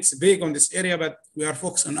channel. It's big on this area, but we are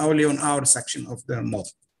focused only on our section of the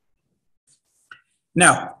model.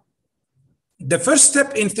 Now, the first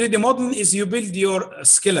step in 3D modeling is you build your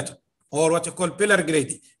skeleton, or what you call pillar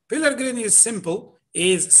grading. Pillar grading is simple,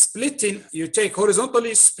 is splitting, you take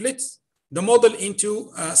horizontally, split the model into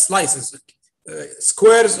slices,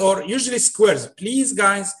 squares, or usually squares. Please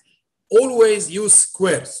guys, always use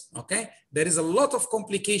squares, okay? There is a lot of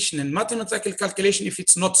complication in mathematical calculation if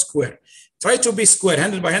it's not square. Try to be square,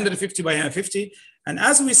 100 by 100, 50 by 150. And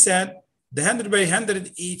as we said, the 100 by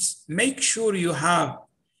 100 each, make sure you have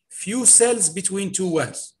few cells between two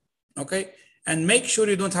wells, okay? And make sure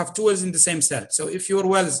you don't have two wells in the same cell. So if your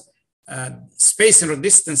wells spacing or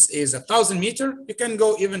distance is 1,000 meters, you can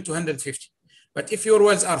go even to 150. But if your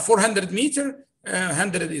wells are 400 meters,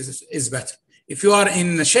 100 is better. If you are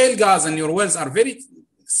in shale gas and your wells are very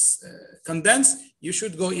condensed, you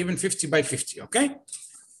should go even 50 by 50, okay?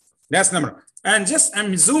 That's number. And just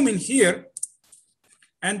I'm zooming here,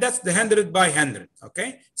 and that's the 100 by 100,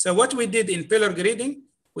 okay? So what we did in pillar grading,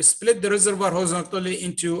 we split the reservoir horizontally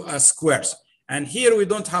into squares. And here we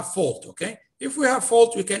don't have fault, okay? If we have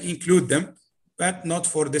fault, we can include them, but not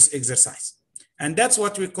for this exercise. And that's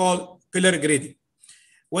what we call pillar grading.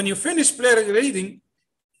 When you finish pillar grading,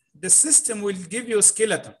 the system will give you a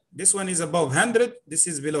skeleton. This one is above 100, this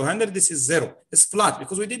is below 100, this is 0. It's flat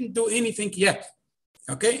because we didn't do anything yet,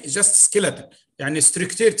 okay? It's just skeleton. يعني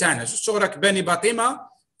structure تاعنا شغلك بني باطمة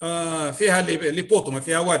فيها ليبوتوما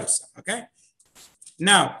فيها والو, okay?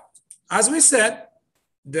 Now, as we said,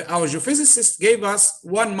 our geophysicist gave us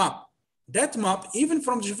one map. That map, even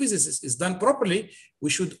from the geophysicist, is done properly. We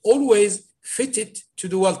should always fit it to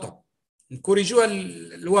the well top. نكوريجوها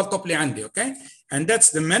الوال top اللي عندي, okay? And that's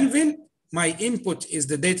the manville. My input is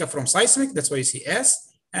the data from seismic. That's why you see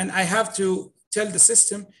S. And I have to tell the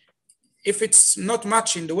system, if it's not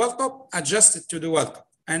matching the well top, adjust it to the well top.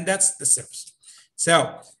 And that's the surface.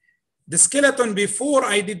 So the skeleton before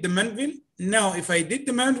I did the manville, now if I did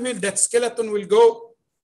the manville, that skeleton will go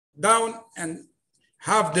down and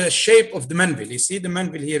have the shape of the manville. You see the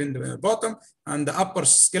manville here in the bottom, and the upper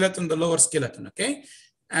skeleton, the lower skeleton, okay?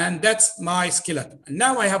 And that's my skeleton. And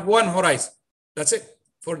now I have one horizon. That's it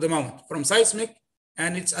for the moment from seismic,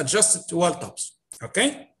 and it's adjusted to well tops,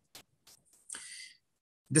 okay?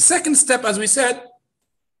 The second step, as we said,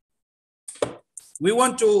 we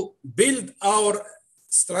want to build our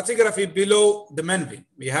stratigraphy below the manville.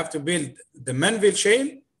 We have to build the manville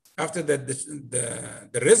shale, after that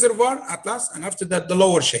the reservoir atlas, and after that the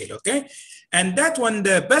lower shale, okay? And that one,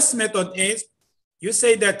 the best method is, you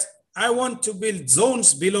say that I want to build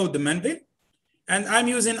zones below the manville, and I'm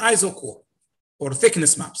using isocore or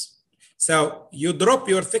thickness maps. So you drop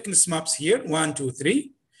your thickness maps here, 1, 2,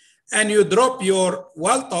 3, and you drop your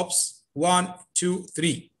well tops, 1, 2,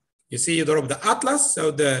 3. You see, you drop the atlas,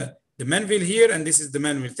 so the manville here, and this is the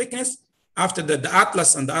manville thickness. After that, the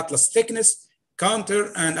atlas and the atlas thickness,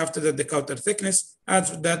 counter, and after that, the counter thickness,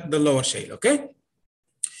 after that, the lower shale, okay?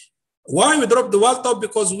 Why we drop the well top?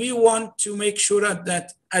 Because we want to make sure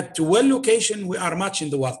that at the well location, we are matching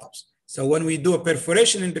the well tops. So when we do a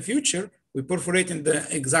perforation in the future, we perforate in the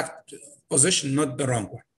exact position, not the wrong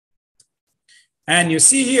one. And you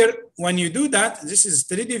see here, when you do that, this is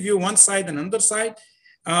 3D view, one side and another side.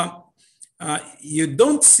 You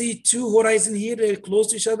don't see two horizons here, they're close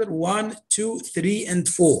to each other, 1, 2, 3, and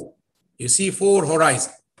 4. You see 4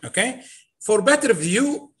 horizons, okay? For better view,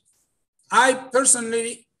 I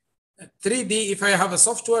personally, 3D if I have a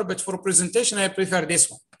software, but for presentation, I prefer this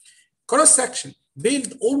one. Cross-section, build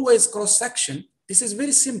always cross-section. This is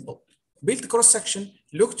very simple. Build cross-section,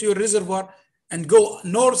 look to your reservoir, and go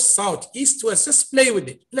north, south, east, west. Just play with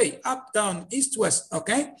it. Play up, down, east, west,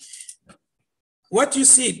 okay? What you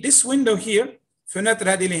see, this window here,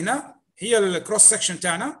 فناتر هذه اللي هنا هي الكروس سكشن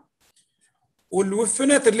تاعنا،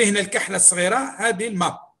 والفناتر اللي هنا الكحلة الصغيرة هذه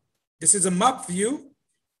الماب. This is a map view.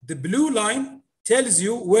 The blue line tells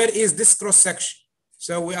you where is this cross section.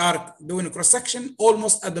 So we are doing a cross section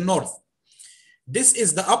almost at the north. This is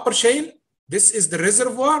the upper shale. This is the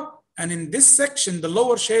reservoir. And in this section, the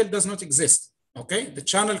lower shale does not exist. Okay, the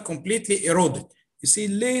channel completely eroded. You see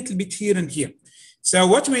a little bit here and here. So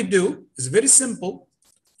what we do is very simple.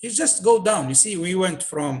 You just go down. You see, we went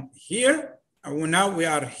from here, and now we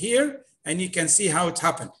are here, and you can see how it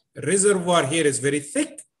happened. The reservoir here is very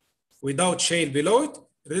thick, without shale below it.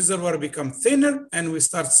 Reservoir become thinner, and we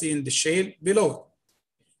start seeing the shale below it.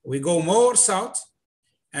 We go more south,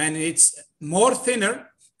 and it's more thinner,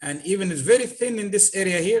 and even it's very thin in this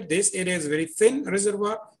area here. This area is very thin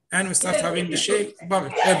reservoir, and we start having the shale above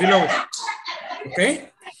it, below it. Okay,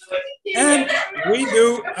 and we do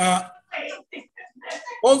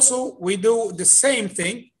also we do the same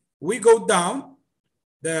thing. We go down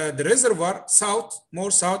the reservoir south,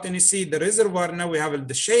 more south, and you see the reservoir now we have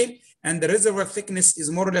the shale, and the reservoir thickness is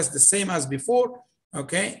more or less the same as before.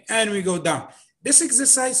 Okay, and we go down. This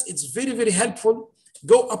exercise is very, very helpful.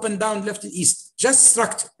 Go up and down, left and east, just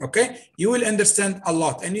structure. Okay, you will understand a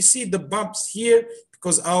lot, and you see the bumps here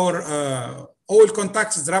because our oil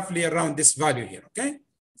contact is roughly around this value here. Okay,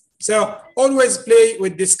 so always play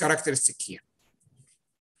with this characteristic here.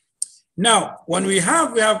 Now, when we have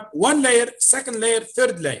one layer, second layer,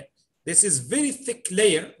 third layer. This is very thick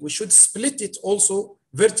layer. We should split it also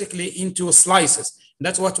vertically into slices.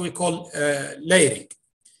 That's what we call layering.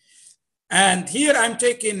 And here I'm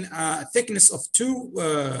taking a thickness of 2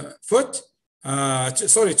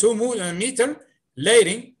 meter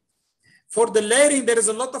layering. For the layering, there is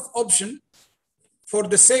a lot of option. For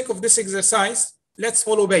the sake of this exercise, let's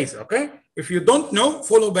follow base, okay? If you don't know,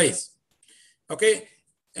 follow base. Okay?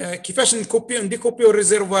 كيفاش نديكوبيو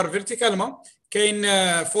الريزرفوار فيرتيكالمون كاين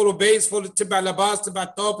فولو بيز فولو تبع لاباز تبع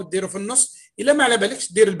التوب تديرو في النص الا ما على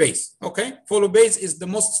بالكش دير البيز. Okay, follow base is the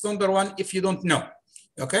most standard one if you don't know.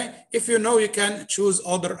 Okay, if you know, you can choose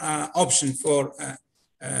other option for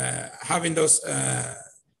having those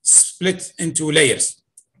split into layers,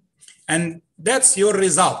 and that's your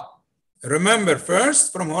result. Remember,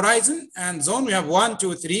 first from horizon and zone we have 1,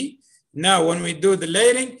 2, 3. Now when we do the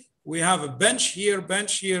layering, we have a bench here,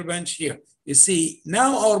 bench here, bench here. You see, now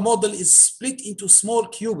our model is split into small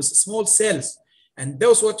cubes, small cells, and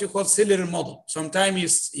that's what you call cellular model. Sometimes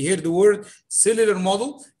you hear the word cellular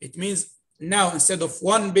model. It means now instead of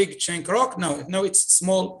one big chunk rock, now it's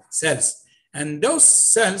small cells. And those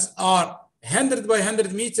cells are 100 by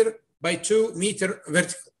 100 meter by 2 meter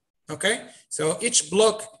vertical. Okay, so each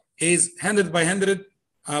block is 100 by 100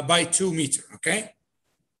 by 2 meter. Okay.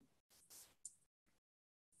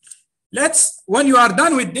 When you are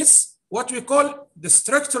done with this, what we call the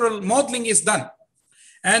structural modeling is done.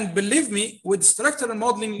 And believe me, with structural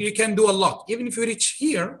modeling, you can do a lot. Even if you reach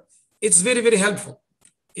here, it's very, very helpful.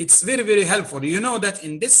 It's very, very helpful. You know that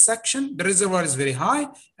in this section, the reservoir is very high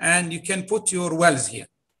and you can put your wells here.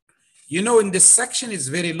 You know, in this section is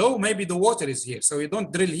very low, maybe the water is here. So you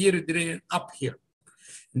don't drill here, you drill up here.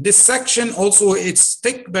 This section also it's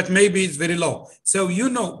thick, but maybe it's very low. So you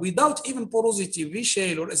know, without even porosity, V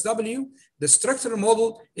shale or SW, the structural model,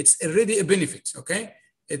 it's already a benefit. Okay,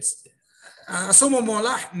 it's اسمه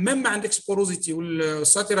ملاح ما عندكش porosity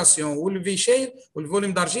والساتوراسيون والفي شيل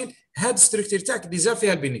والفوليوم دارجيل، هاد الستركتور تاعك ديجا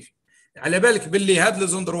فيها البينيفيت. على بالك باللي هاد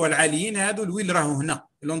لوزوندروا العاليين هادو الويل راهو هنا،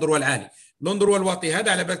 اللوندروا العالي، اللوندروا الواطي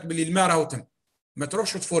هذا على بالك باللي الماء راهو تم، ما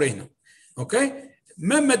تروحش تفوري هنا. اوكي،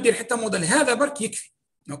 ما تدير حتى موديل هذا برك يكفي.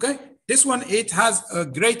 Okay, this one, it has a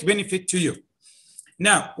great benefit to you.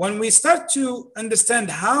 Now, when we start to understand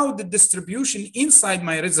how the distribution inside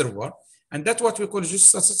my reservoir, and that's what we call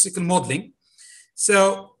geostatistical modeling. So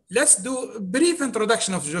let's do a brief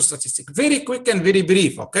introduction of geostatistics, very quick and very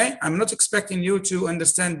brief. Okay, I'm not expecting you to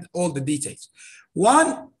understand all the details. One,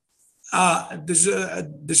 the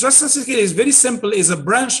geostatistics is very simple, is a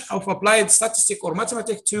branch of applied statistics or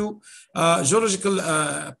mathematics to geological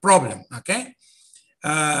problem. Okay.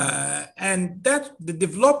 And that the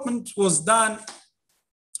development was done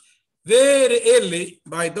very early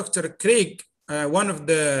by Dr. Craig. One of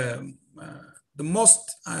the most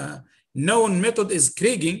known method is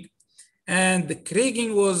Craiging, and the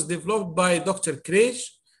Craiging was developed by Dr. Craig,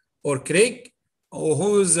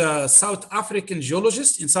 who is a South African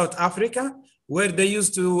geologist in South Africa, where they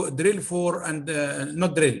used to drill for and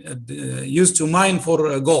not drill, used to mine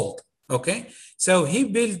for gold. Okay, so he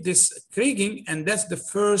built this Craiging, and that's the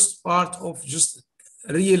first part of just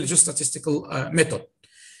real geostatistical method.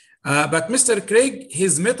 But Mr. Craig,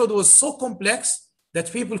 his method was so complex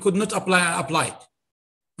that people could not apply it.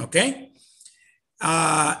 Okay.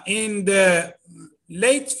 In the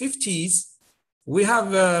late 50s, we have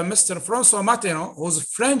Mr. François Materon, who's a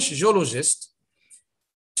French geologist,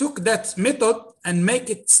 took that method and make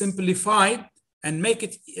it simplified and make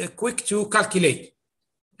it quick to calculate.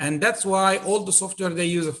 And that's why all the software they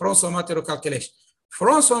use a François Materon calculation.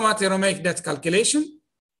 François Materon make that calculation.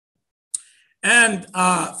 And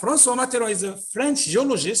François Materon is a French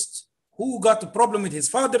geologist who got a problem with his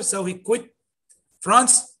father, so he quit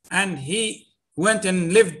France and he went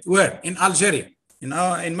and lived where? In Algeria,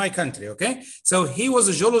 in my country, okay? So he was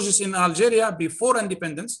a geologist in Algeria before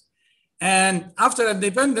independence. And after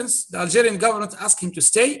independence, the Algerian government asked him to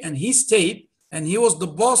stay, and he stayed, and he was the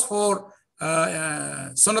boss for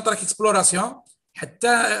Sonatrach Exploration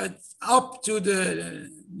up to the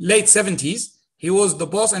late 70s. He was the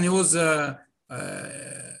boss, and he was a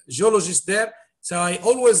geologist there. So I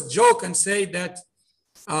always joke and say that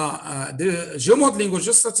the geomodeling or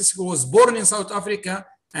geostatistics was born in South Africa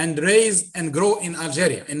and raised and grow in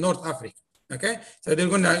Algeria, in North Africa. Okay, so they're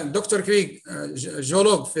going to Dr. Craig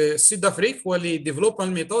جيولوج في السود افريق هو اللي ديفلوب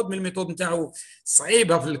الميثود. من الميثود نتاعو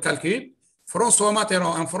صعيبه في الكالكول. فرانسوا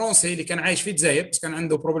ماتيرون ان فرنسي اللي كان عايش في الجزائر، بس كان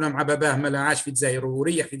عنده بروبليم مع باباه، مالا عاش في الجزائر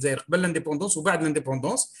وريح في الجزائر قبل الانديبوندونس وبعد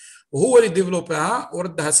الانديبوندونس، وهو اللي ديفلوبها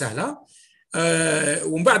وردها سهله.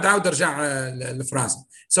 ومن بعد عاود رجع لفرنسا.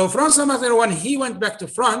 So François Materon, when he went back to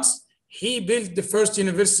France, he built the first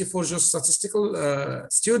university for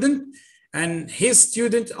geostatistical student, and his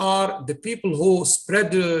students are the people who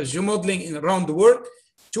spread the geomodeling around the world.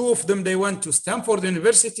 Two of them, they went to Stanford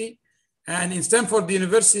University, and in Stanford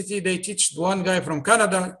University, they teach one guy from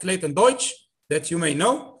Canada, Clayton Deutsch, that you may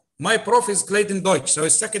know. My prof is Clayton Deutsch, so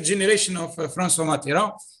it's second generation of François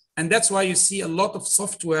Materon, and that's why you see a lot of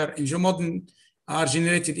software in geomodeling are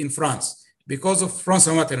generated in France because of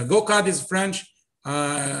François Materon. GoCAD is French.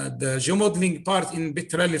 The geomodeling part in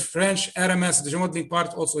Petrel is French. RMS, the geomodeling part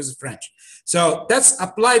also is French. So that's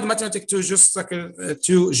applied mathematics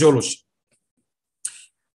to geology.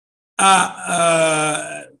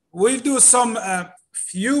 We'll do some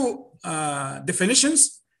few definitions.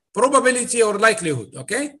 Probability or likelihood,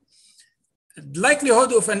 okay?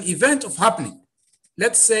 Likelihood of an event of happening.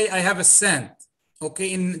 Let's say I have a sand, okay,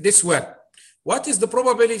 in this well. What is the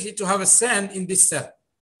probability to have a sand in this cell?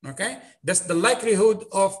 Okay, that's the likelihood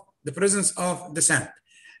of the presence of the sand.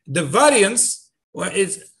 The variance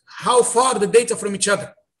is how far the data from each other,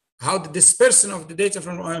 how the dispersion of the data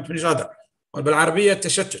from each other. بالعربية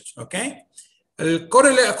التشتت. Okay,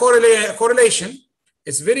 correlation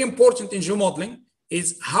is very important in geomodeling.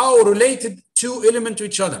 Is how related two elements to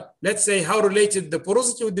each other. Let's say how related the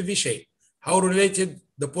porosity with the V shape, how related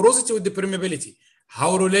the porosity with the permeability,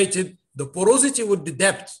 how related the porosity with the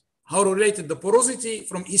depth, how related the porosity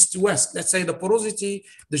from east to west. Let's say the porosity,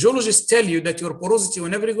 the geologists tell you that your porosity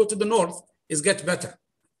whenever you go to the north is get better,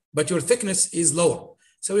 but your thickness is lower.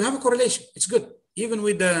 So you have a correlation. It's good. Even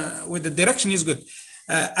with the direction is good.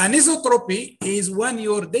 Anisotropy is when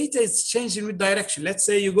your data is changing with direction. Let's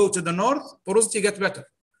say you go to the north, porosity gets better,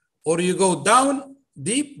 or you go down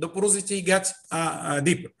deep, the porosity gets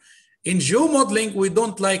deeper. In geomodeling, we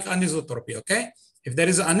don't like anisotropy, okay? If there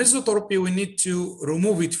is anisotropy, we need to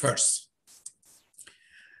remove it first.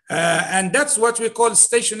 And that's what we call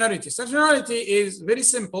stationarity. Stationarity is very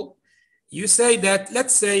simple. You say that,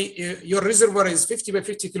 let's say your reservoir is 50 by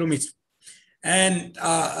 50 kilometers. And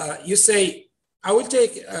you say, I will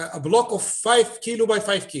take a block of 5 kilo by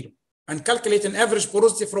 5 kilo and calculate an average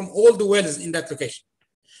porosity from all the wells in that location.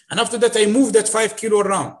 And after that, I move that 5 kilo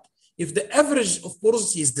around. If the average of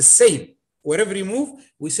porosity is the same, wherever you move,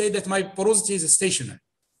 we say that my porosity is stationary.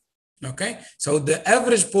 Okay, so the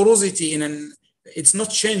average porosity it's not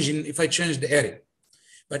changing if I change the area.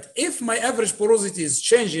 But if my average porosity is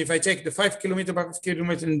changing, if I take the 5 kilometer by 5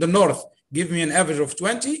 kilometer in the north, give me an average of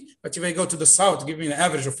 20, but if I go to the south, give me an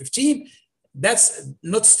average of 15, that's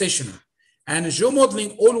not stationary. And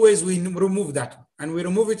geomodeling, always we remove that one, and we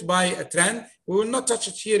remove it by a trend. We will not touch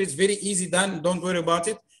it here. It's very easy done. Don't worry about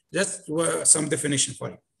it. Just some definition for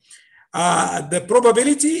you. The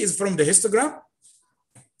probability is from the histogram.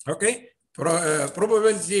 Okay,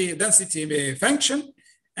 probability density function.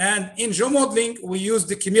 And in geomodeling, we use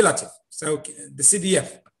the cumulative, so the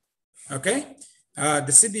CDF. Okay,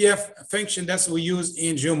 the CDF function that we use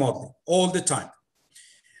in geomodeling all the time.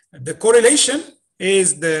 The correlation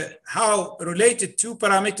is how related two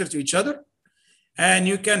parameters to each other. And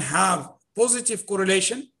you can have positive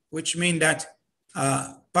correlation, which means that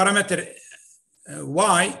parameter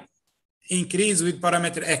Y increase with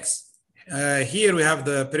parameter X. Here we have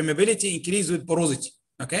the permeability increase with porosity.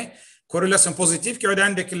 Okay, correlation positive كيقعد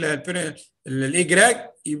عندك الإجراج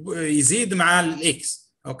يزيد مع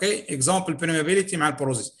الإكس. Okay, example permeability مع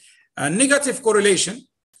porosity. Negative correlation.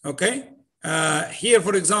 Okay, here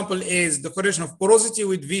for example is the correlation of porosity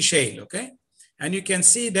with V shale. Okay, and you can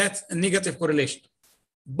see that a negative correlation.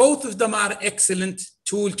 Both of them are excellent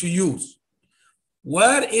tool to use.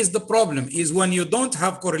 Where is the problem is when you don't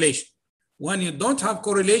have correlation. When you don't have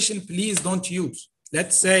correlation, please don't use.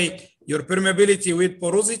 Let's say your permeability with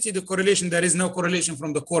porosity, the correlation, there is no correlation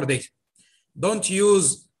from the core data. Don't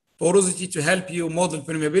use porosity to help you model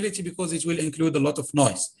permeability because it will include a lot of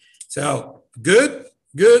noise. So good,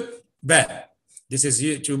 bad. This is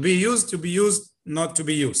to be used, not to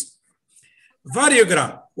be used.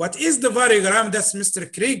 Variogram. What is the variogram? That's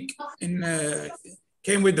Mr. Krieg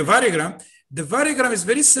came with the variogram. The variogram is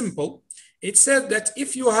very simple. It says that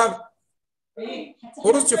if you have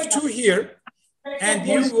porosity of 2 here, and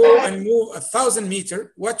you go and move 1,000 meters,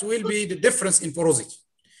 what will be the difference in porosity?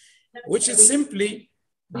 Which is simply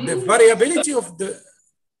the variability of the,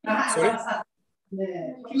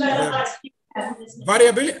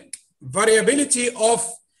 variability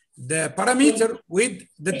of the parameter with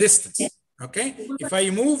the distance. Okay, if I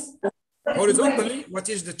move horizontally, what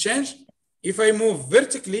is the change? If I move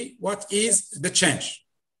vertically, what is the change?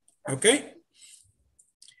 Okay,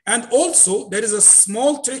 and also there is a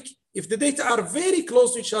small trick. If the data are very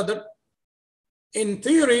close to each other, in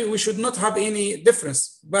theory, we should not have any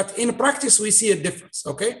difference, but in practice, we see a difference,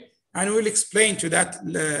 okay? And we'll explain to that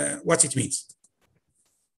what it means.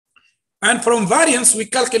 And from variance, we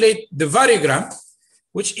calculate the variogram,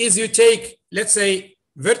 which is you take, let's say,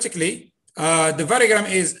 vertically, the variogram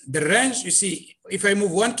is the range. You see, if I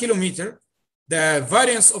move 1 kilometer, the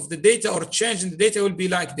variance of the data or change in the data will be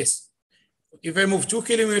like this. If I move 2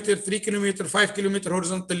 kilometers, 3 kilometers, 5 kilometers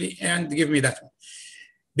horizontally, and give me that one.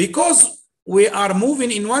 Because we are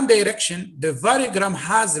moving in one direction, the variogram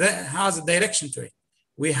has a direction to it.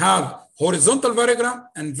 We have horizontal variogram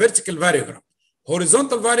and vertical variogram.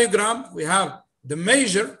 Horizontal variogram, we have the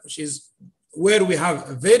measure, which is where we have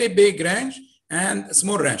a very big range and a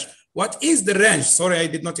small range. What is the range? Sorry, I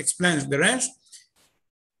did not explain the range.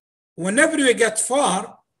 Whenever you get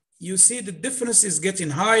far, you see the difference is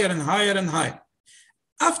getting higher and higher and higher.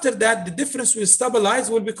 After that, the difference will stabilize,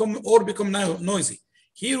 will become noisy.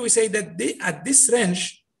 Here we say that at this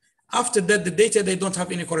range, after that, the data, they don't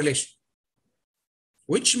have any correlation.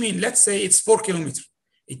 Which means, let's say it's 4 kilometers.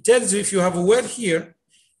 It tells you if you have a well here,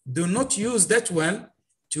 do not use that well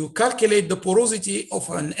to calculate the porosity of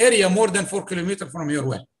an area more than 4 kilometers from your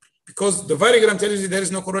well. Because the variogram tells you there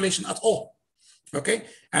is no correlation at all. Okay,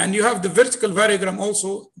 and you have the vertical variogram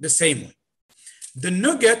also the same way. The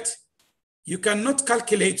nugget, you cannot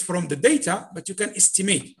calculate from the data, but you can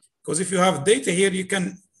estimate. Because if you have data here, you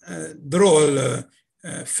can draw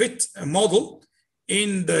a fit model.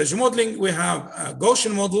 In the geomodeling, we have a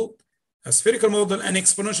Gaussian model, a spherical model, and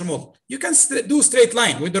exponential model. You can do straight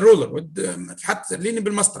line with the ruler, with the linear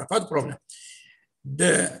بالمسطرة, no problem.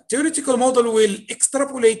 The theoretical model will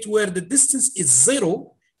extrapolate where the distance is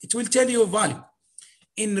 0. It will tell you a value.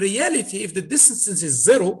 In reality, if the distance is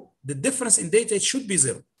 0, the difference in data it should be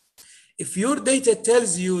 0. If your data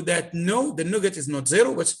tells you that no, the nugget is not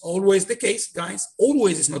 0, which is always the case, guys,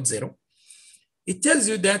 always is not 0. It tells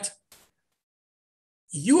you that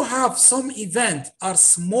you have some event are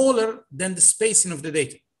smaller than the spacing of the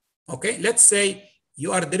data. Okay, let's say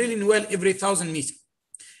you are drilling well every 1,000 meters.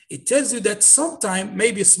 It tells you that sometime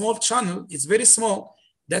maybe a small channel is very small.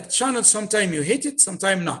 That channel, sometime you hit it,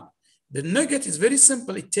 sometime not. The nugget is very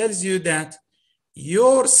simple. It tells you that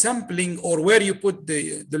your sampling or where you put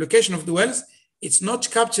the location of the wells, it's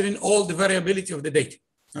not capturing all the variability of the data.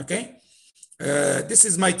 Okay, this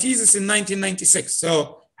is my thesis in 1996.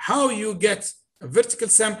 So how you get a vertical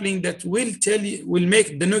sampling that will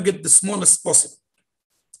make the nugget the smallest possible.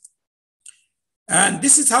 And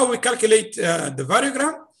this is how we calculate the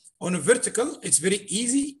variogram on a vertical. It's very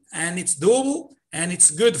easy and it's doable and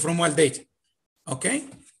it's good from well data. Okay.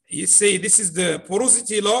 You say this is the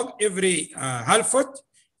porosity log every half foot.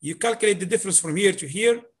 You calculate the difference from here to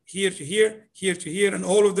here, here to here, here to here, and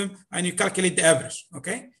all of them, and you calculate the average,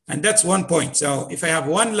 okay? And that's 1 point. So if I have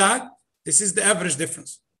one lag, this is the average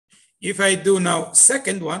difference. If I do now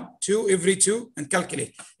second one, 2 every 2, and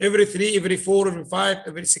calculate. Every 3, every 4, every 5,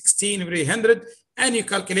 every 16, every 100, and you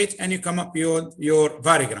calculate, and you come up your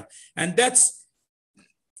variogram. And that's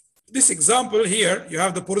this example here. You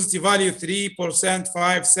have the porosity value 3%,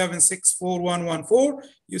 5, 7, 6, 4, 1, 1, 4.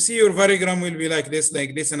 You see your variogram will be like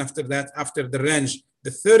this, and after that, after the range,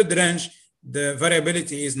 the third range, the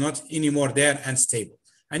variability is not anymore there and stable.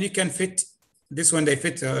 And you can fit this one, they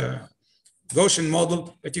fit Gaussian model,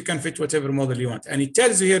 but you can fit whatever model you want. And it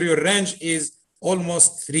tells you here your range is almost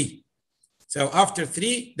 3. So after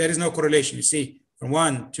 3, there is no correlation. You see, from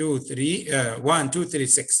 1, 2, 3, 1, 2, 3,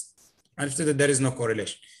 6. After that, there is no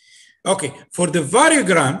correlation. Okay, for the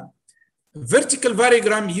variogram, vertical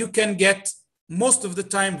variogram, you can get most of the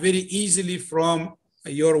time very easily from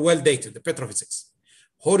your well data, the Petrophysics.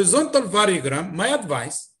 Horizontal variogram, my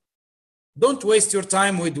advice, don't waste your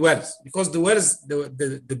time with wells, because the wells,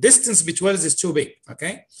 the distance between wells is too big,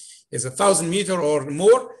 okay? It's 1,000 meters or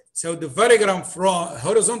more. So the variogram from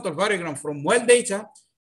horizontal variogram from well data,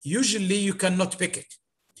 usually you cannot pick it.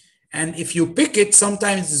 And if you pick it,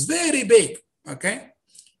 sometimes it's very big, okay?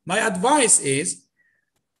 My advice is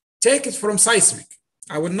take it from seismic.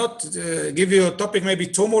 I will not give you a topic, maybe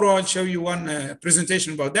tomorrow I'll show you one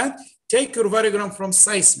presentation about that. Take your variogram from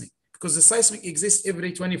seismic, because the seismic exists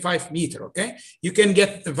every 25 meters, okay? You can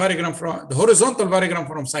get the variogram from the horizontal variogram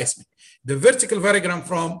from seismic, the vertical variogram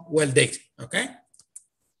from well data, okay?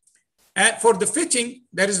 And for the fitting,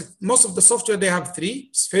 there is most of the software, they have 3,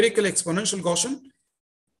 spherical, exponential, Gaussian.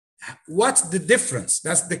 What's the difference?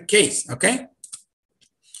 That's the case, okay?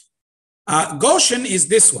 Gaussian is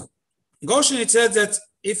this one. Gaussian, it says that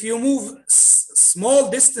if you move small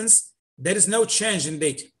distance, there is no change in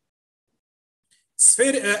data.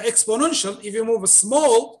 Exponential, if you move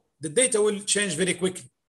small, the data will change very quickly,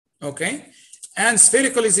 okay? And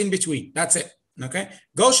spherical is in between, that's it, okay?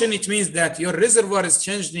 Gaussian, it means that your reservoir is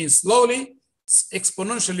changing slowly.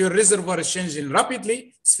 Exponential, your reservoir is changing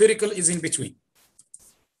rapidly. Spherical is in between.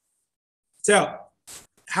 So,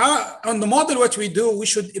 how on the model, what we do, we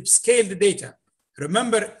should upscale the data.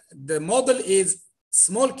 Remember, the model is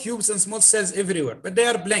small cubes and small cells everywhere, but they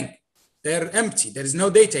are blank. They are empty. There is no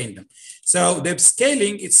data in them. So the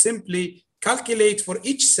upscaling is simply calculate for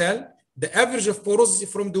each cell the average of porosity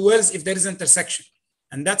from the wells if there is intersection.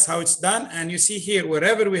 And that's how it's done. And you see here,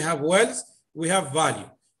 wherever we have wells, we have value.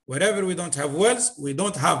 Wherever we don't have wells, we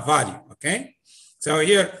don't have value. Okay? So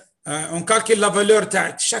here, on calcule la valeur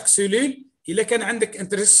تاع chaque cellule. إذا كان عندك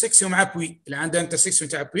انترسكسيون مع بوي، اللي عنده انترسكسيون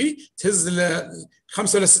تاع بوي، تهز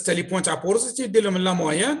 5 ولا 6 لي بوينت تاع بوروزيتي، دير لهم لا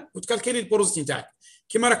مويان وتكالكلي البوروزيتي تاعك.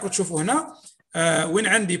 كيما راكم تشوفوا هنا، وين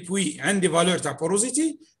عندي بوي عندي فالور تاع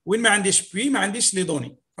بوروزيتي، وين ما عنديش بوي ما عنديش لي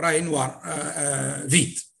دوني، راهي نوار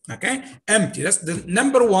فيد. Okay, empty. That's the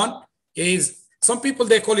number one. Is some people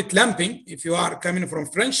they call it lamping if you are coming from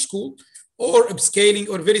French school, or upscaling,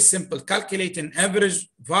 or very simple, calculate an average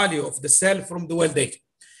value of the cell from the well data.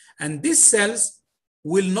 And these cells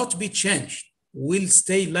will not be changed, will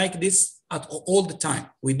stay like this at all the time.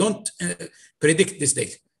 We don't predict this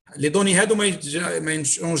data. اللي دوني هادو ما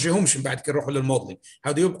ينشونجيهمش من بعد كي نروحوا للموديلينغ،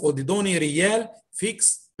 هادو يبقوا دي دوني ريال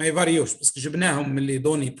فيكس ما يفاريوش، بس جبناهم من اللي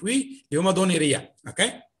دوني بوي اللي هما دوني ريال.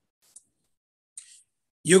 Okay?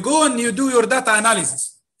 You go and you do your data analysis,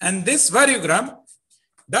 and this variogram,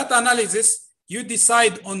 data analysis, you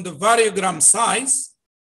decide on the variogram size.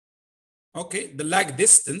 Okay, the lag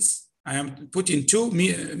distance, I am putting 2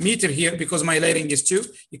 meters here because my layering is 2.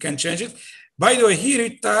 You can change it. By the way, here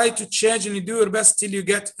you try to change and you do your best till you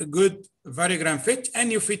get a good variogram fit,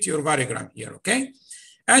 and you fit your variogram here, okay?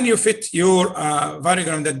 And you fit your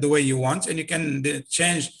variogram that the way you want, and you can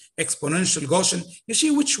change exponential, Gaussian. You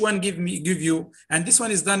see which one give you, and this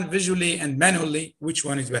one is done visually and manually, which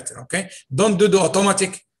one is better, okay? Don't do the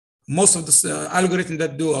automatic. Most of the algorithm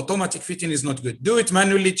that do automatic fitting is not good. Do it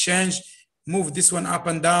manually, change, move this one up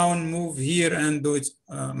and down, move here and do it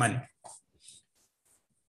manually.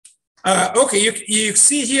 Okay, you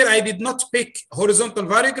see here, I did not pick horizontal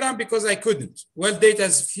variogram because I couldn't. Well data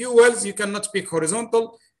has few wells, you cannot pick horizontal.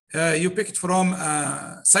 You pick it from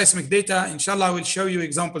seismic data. Inshallah, I will show you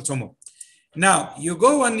example tomorrow. Now, you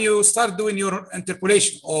go and you start doing your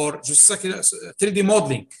interpolation or just 3D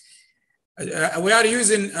modeling. We are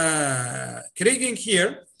using Kriging here,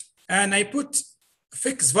 and I put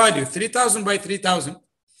fixed value 3000 by 3000.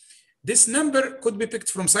 This number could be picked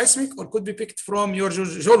from seismic or could be picked from your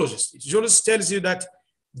geologist. Geologist tells you that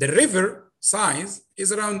the river size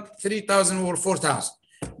is around 3000 or 4000.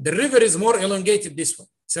 The river is more elongated this way,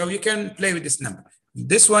 so you can play with this number.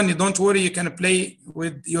 This one, you don't worry, you can play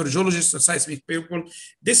with your geologists or seismic people.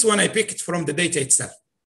 This one, I picked from the data itself,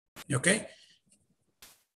 okay?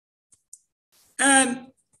 And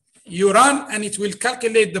you run and it will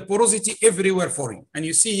calculate the porosity everywhere for you. And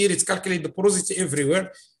you see here, it's calculate the porosity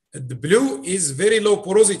everywhere. The blue is very low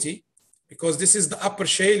porosity because this is the upper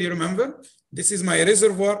shale, you remember? This is my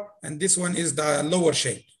reservoir and this one is the lower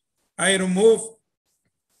shale. I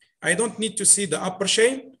don't need to see the upper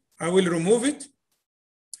shale. I will remove it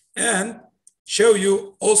and show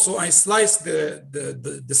you also, I slice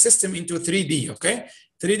the system into 3D, okay?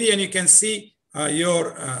 3D, and you can see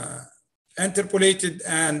your interpolated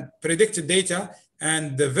and predicted data,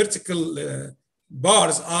 and the vertical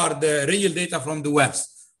bars are the real data from the wells.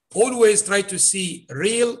 Always try to see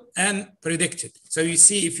real and predicted. So you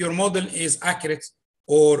see if your model is accurate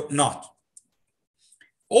or not.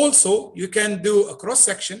 Also, you can do a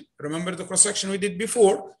cross-section. Remember the cross-section we did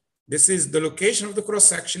before? This is the location of the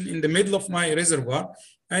cross-section in the middle of my reservoir.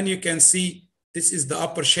 And you can see this is the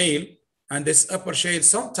upper shale. And this upper shale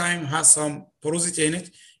sometimes has some porosity in it.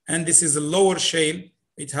 And this is a lower shale.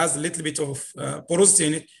 It has a little bit of porosity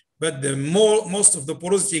in it. But the most of the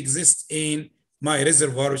porosity exists in my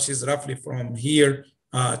reservoir, which is roughly from here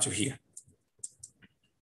to here.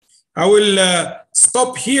 I will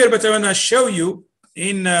stop here, but I want to show you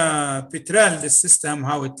in Petrel, the system,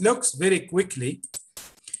 how it looks very quickly.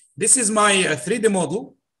 This is my 3D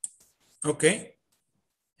model, okay?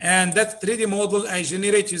 And that 3D model I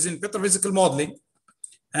generate using petrophysical modeling.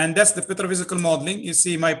 And that's the petrophysical modeling. You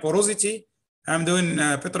see my porosity. I'm doing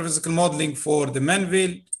petrophysical modeling for the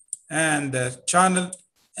manville and the channel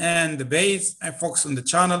and the base. I focus on the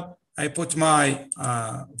channel. I put my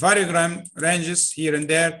variogram ranges here and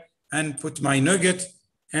there and put my nugget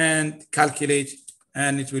and calculate,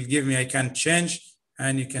 and it will give me, I can change,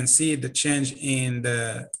 and you can see the change in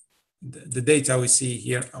the data we see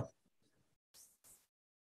here.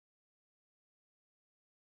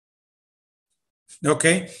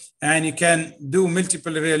 Okay, and you can do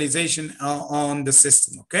multiple realization on the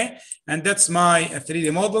system, okay? And that's my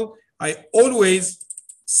 3D model. I always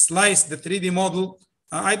slice the 3D model.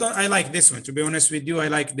 I like this one, to be honest with you. I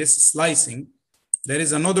like this slicing. There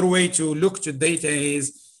is another way to look to data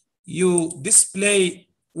is you display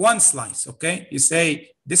one slice, okay? You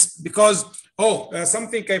say this because,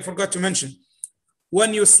 something I forgot to mention.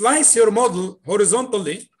 When you slice your model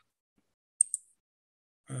horizontally,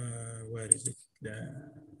 where is it?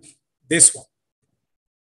 This one.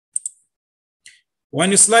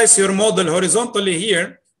 When you slice your model horizontally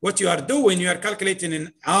here, what you are doing, you are calculating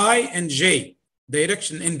an I and J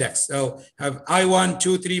direction index. So have I1,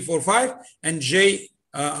 2, 3, 4, 5, and J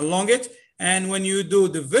along it. And when you do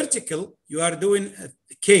the vertical, you are doing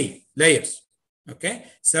K layers. Okay.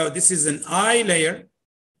 So this is an I layer.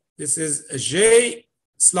 This is a J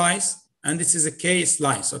slice, and this is a K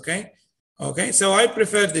slice. Okay. Okay. So I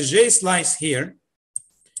prefer the J slice here,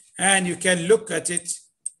 and you can look at it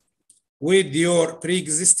with your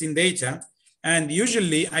pre-existing data. And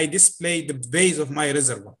usually I display the base of my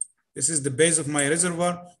reservoir. This is the base of my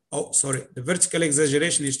reservoir. Oh, sorry, the vertical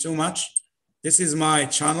exaggeration is too much. This is my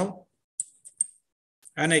channel.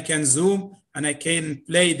 And I can zoom and I can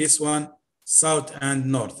play this one south and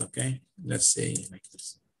north, okay? Let's say like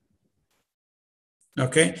this.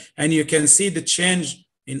 Okay, and you can see the change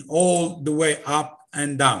in all the way up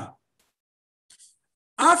and down.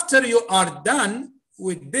 After you are done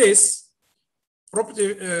with this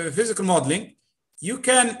property physical modeling, you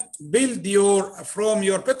can build from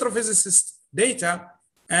your petrophysicist data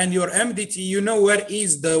and your MDT, you know where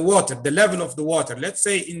is the water, the level of the water. Let's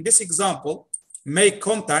say in this example, make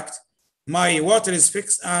contact, my water is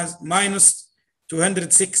fixed as minus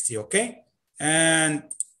 260, okay? And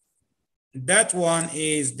that one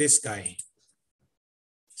is this guy.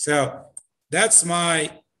 So that's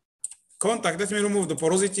my contact. Let me remove the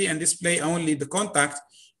porosity and display only the contact.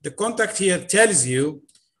 The contact here tells you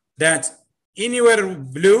that anywhere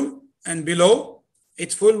blue and below,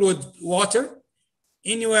 it's full with water.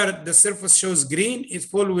 Anywhere the surface shows green, it's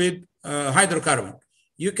full with hydrocarbon.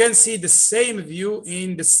 You can see the same view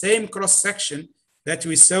in the same cross-section that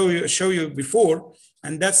we show you before,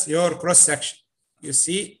 and that's your cross-section. You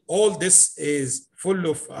see, all this is full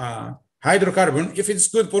of hydrocarbon, if it's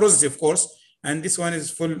good porosity, of course, and this one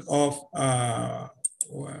is full of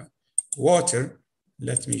water.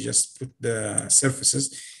 Let me just put the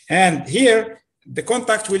surfaces. And here, the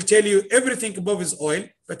contact will tell you everything above is oil,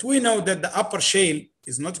 but we know that the upper shale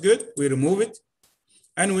is not good, we remove it.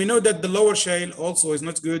 And we know that the lower shale also is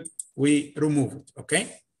not good, we remove it,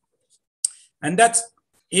 okay? And that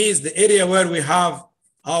is the area where we have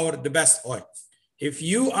the best oil. If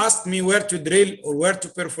you ask me where to drill or where to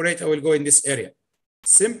perforate, I will go in this area.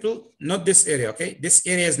 Simple, not this area, okay? This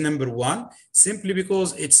area is number one, simply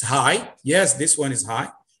because it's high. Yes, this one is high,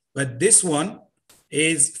 but this one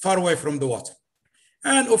is far away from the water.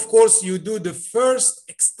 And of course, you do the first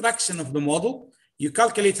extraction of the model. You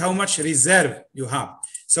calculate how much reserve you have.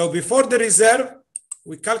 So before the reserve,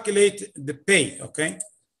 we calculate the pay, okay?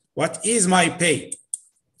 What is my pay?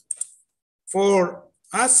 For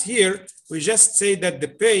us here, we just say that the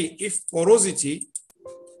pay, if porosity,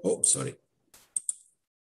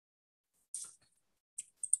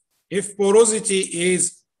 if porosity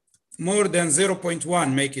is more than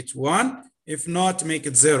 0.1, make it 1. If not, make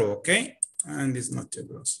it 0, okay? And it's not too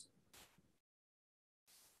gross.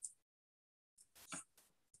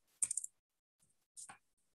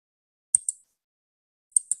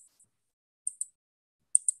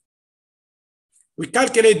 We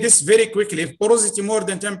calculate this very quickly. If porosity more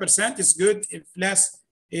than 10% is good, if less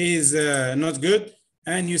is not good.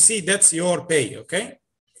 And you see that's your pay, okay?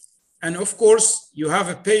 And of course, you have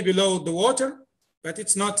a pay below the water, but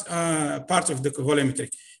it's not part of the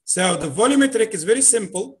volumetric. So the volumetric is very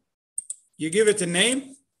simple. You give it a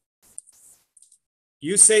name.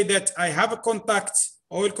 You say that I have a contact,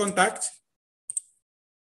 oil contact.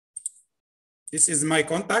 This is my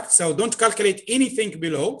contact. So don't calculate anything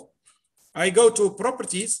below. I go to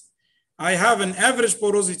properties. I have an average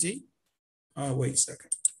porosity. Oh, wait a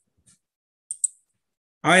second.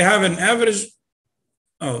 I have an average.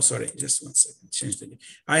 Oh, sorry, just 1 second. Change the name.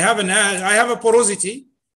 I have a porosity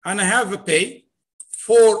and I have a pay.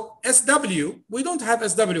 For SW, we don't have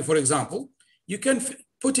SW, for example. You can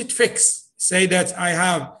put it fixed. Say that I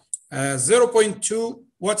have 0.2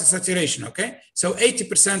 water saturation, okay? So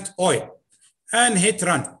 80% oil, and hit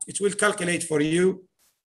run. It will calculate for you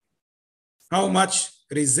how much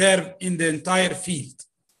reserve in the entire field.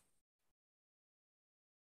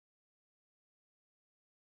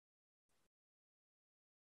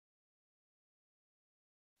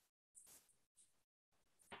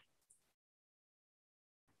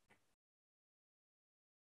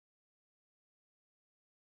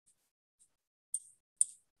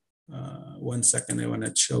 One second, I want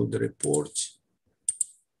to show the report.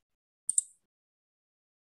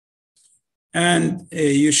 And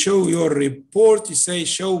you show your report, you say,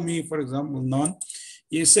 show me, for example, none.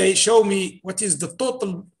 You say, show me what is the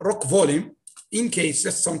total rock volume, in case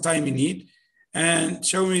that's some time you need, and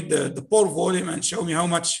show me the pore volume and show me how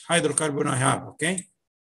much hydrocarbon I have, okay?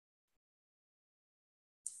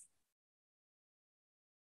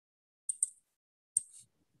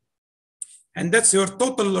 And that's your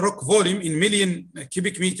total rock volume in million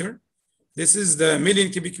cubic meter. This is the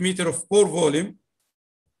million cubic meter of pore volume.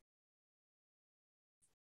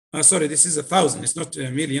 Sorry, this is 1,000, it's not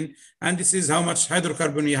a million. And this is how much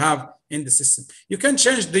hydrocarbon you have in the system. You can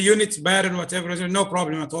change the units, barrel, whatever, no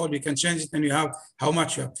problem at all. You can change it and you have how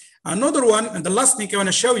much you have. Another one, and the last thing I want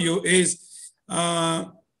to show you is,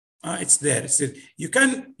 it's there. You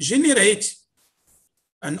can generate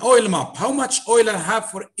an oil map, how much oil I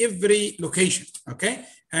have for every location, okay?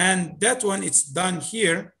 And that one, it's done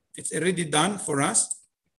here. It's already done for us.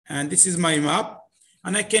 And this is my map.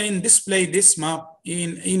 And I can display this map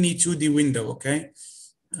in any 2D window, okay?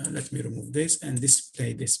 Let me remove this and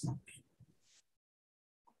display this map.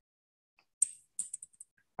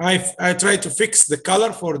 I try to fix the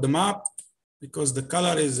color for the map because the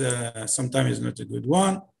color is sometimes not a good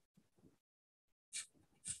one.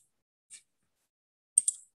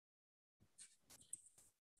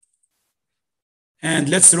 And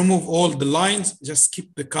let's remove all the lines, just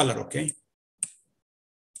keep the color, okay?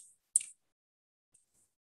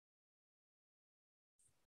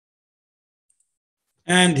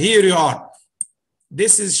 And here you are.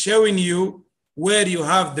 This is showing you where you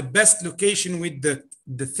have the best location with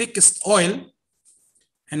the thickest oil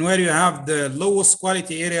and where you have the lowest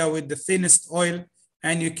quality area with the thinnest oil.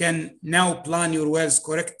 And you can now plan your wells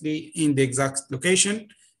correctly in the exact location.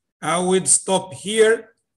 I would stop here.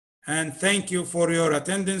 And thank you for your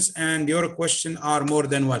attendance, and your questions are more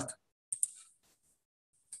than welcome.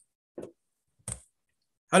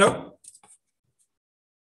 Hello?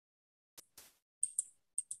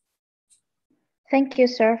 Thank you,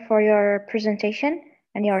 sir, for your presentation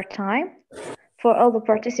and your time. For all the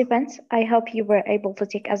participants, I hope you were able to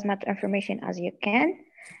take as much information as you can.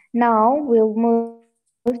 Now we'll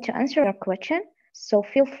move to answer your question, so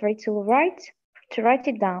feel free to write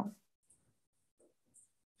it down.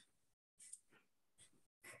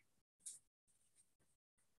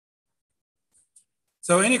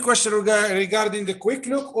 So any question regarding the quick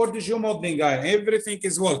look or the geomodeling guy? Everything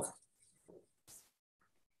is welcome.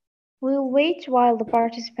 We'll wait while the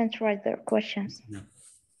participants write their questions. Yeah.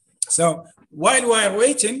 So while we are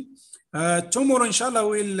waiting, tomorrow, inshallah,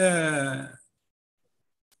 we'll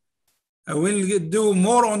do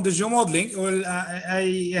more on the geomodeling.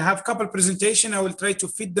 I have a couple presentations. I will try to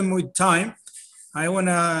fit them with time. I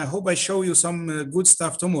hope I show you some good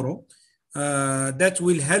stuff tomorrow that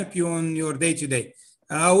will help you on your day-to-day.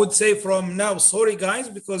 I would say from now, sorry guys,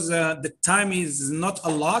 because the time is not a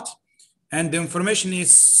lot and the information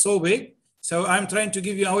is so big. So I'm trying to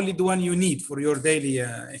give you only the one you need for your daily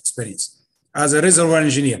experience as a reservoir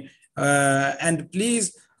engineer. And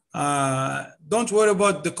please don't worry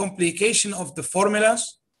about the complication of the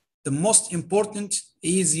formulas. The most important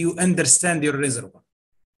is you understand your reservoir.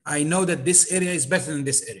 I know that this area is better than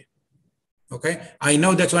this area. Okay. I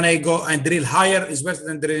know that when I go and drill higher is better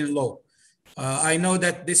than drilling low. I know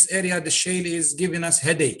that this area, the shale is giving us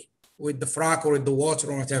headache with the frac or with the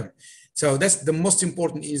water or whatever. So that's the most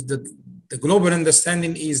important, is the global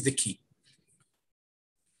understanding is the key.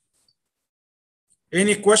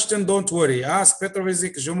 Any question, don't worry. Ask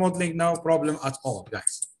Petrophysics, geomodeling, no problem at all,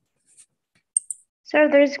 guys. Sir,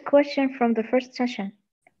 there is a question from the first session.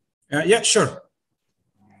 Yeah, sure.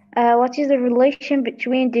 What is the relation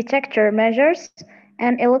between detector measures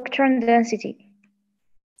and electron density?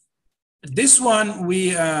 This one,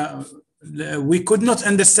 we could not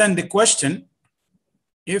understand the question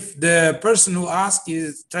if the person who asked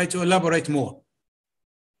is try to elaborate more.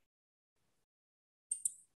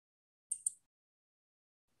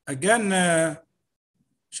 Again,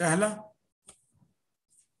 Shahla?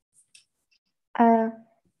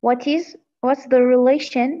 What's the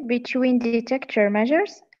relation between detector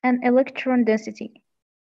measures and electron density?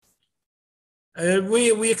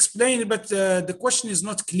 We explained, but the question is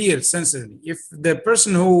not clear sincerely. If the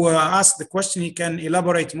person who asked the question, he can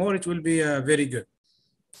elaborate more, it will be very good.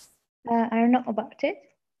 I don't know about it.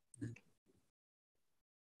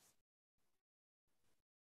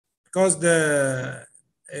 Because the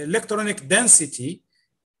electronic density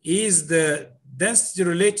is the density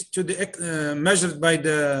related to the measured by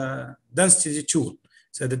the density tool.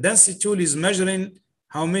 So the density tool is measuring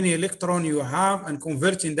how many electrons you have and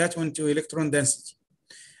converting that one to electron density.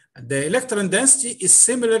 The electron density is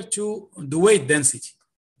similar to the weight density.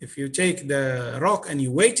 If you take the rock and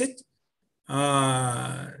you weight it,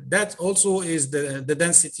 that also is the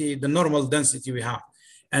density, the normal density we have.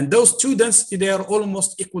 And those two densities, they are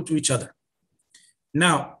almost equal to each other.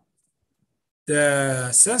 Now,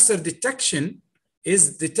 the sensor detection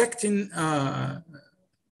is detecting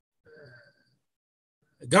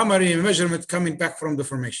gamma ray measurement coming back from the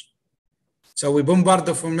formation. So we bombard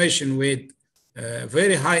the formation with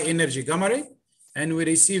very high energy gamma ray, and we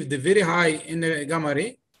receive the very high gamma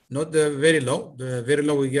ray, not the very low. The very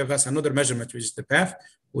low will give us another measurement, which is the path.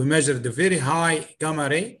 We measure the very high gamma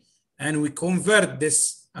ray, and we convert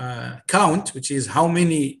this count, which is how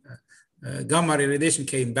many gamma ray radiation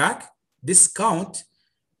came back. This count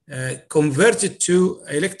converted to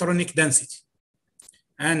electronic density.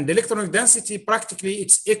 And the electronic density, practically,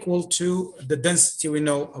 it's equal to the density we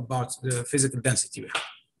know about the physical density we have.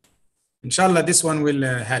 Inshallah, this one will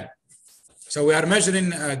help. So we are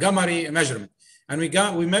measuring gamma ray measurement. And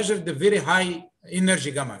we measure the very high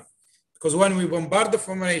energy gamma ray. Because when we bombard the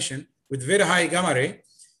formation with very high gamma ray,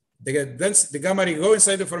 the gamma ray go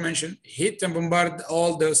inside the formation, hit and bombard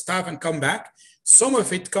all the stuff and come back. Some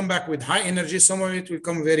of it come back with high energy, some of it will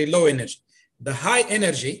come very low energy. The high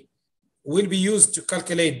energy will be used to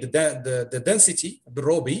calculate the density, the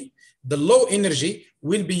rho B. The low energy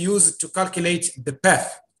will be used to calculate the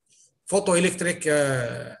path.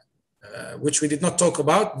 Photoelectric, which we did not talk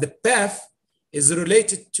about, the path is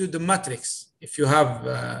related to the matrix. If you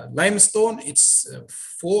have limestone, it's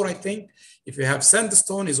 4, I think. If you have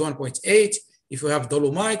sandstone, it's 1.8. If you have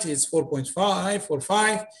dolomite, it's 4.5 or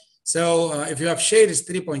 5. So if you have shale, it's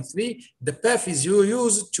 3.3. The path is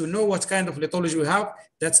used to know what kind of lithology we have.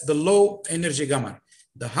 That's the low energy gamma ray.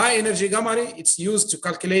 The high energy gamma ray, it's used to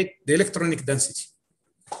calculate the electronic density.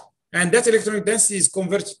 And that electronic density is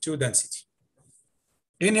converted to density.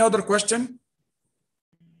 Any other question?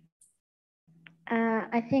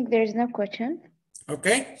 I think there is no question.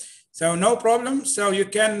 Okay, so no problem. So you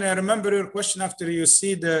can remember your question after you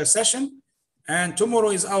see the session. And tomorrow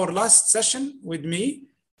is our last session with me.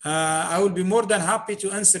 I will be more than happy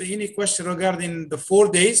to answer any question regarding the 4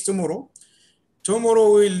 days tomorrow.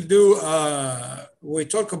 Tomorrow we'll do, we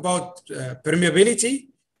talk about permeability.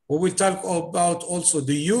 We will talk about also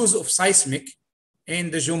the use of seismic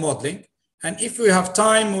in the geomodeling. And if we have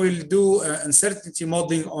time, we'll do uncertainty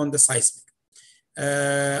modeling on the seismic.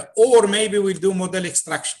 Or maybe we'll do model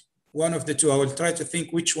extraction. one of the two. I will try to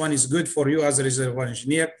think which one is good for you as a reservoir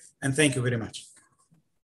engineer. And thank you very much.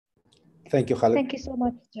 Thank you, Khalid. Thank you so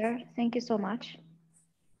much, sir. Thank you so much.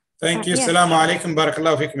 Thank you. Yes. Assalamu alaikum.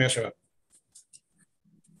 Barakallahu fikum ya shabab.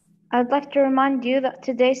 I'd like to remind you that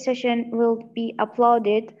today's session will be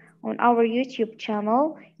uploaded on our YouTube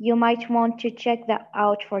channel. You might want to check that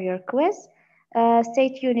out for your quiz.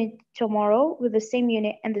 Stay tuned tomorrow with the same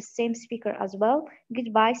unit and the same speaker as well.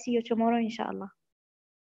 Goodbye. See you tomorrow, inshallah.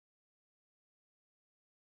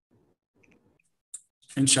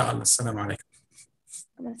 Inshallah. Assalamu alaikum.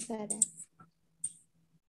 Assalamu alaikum.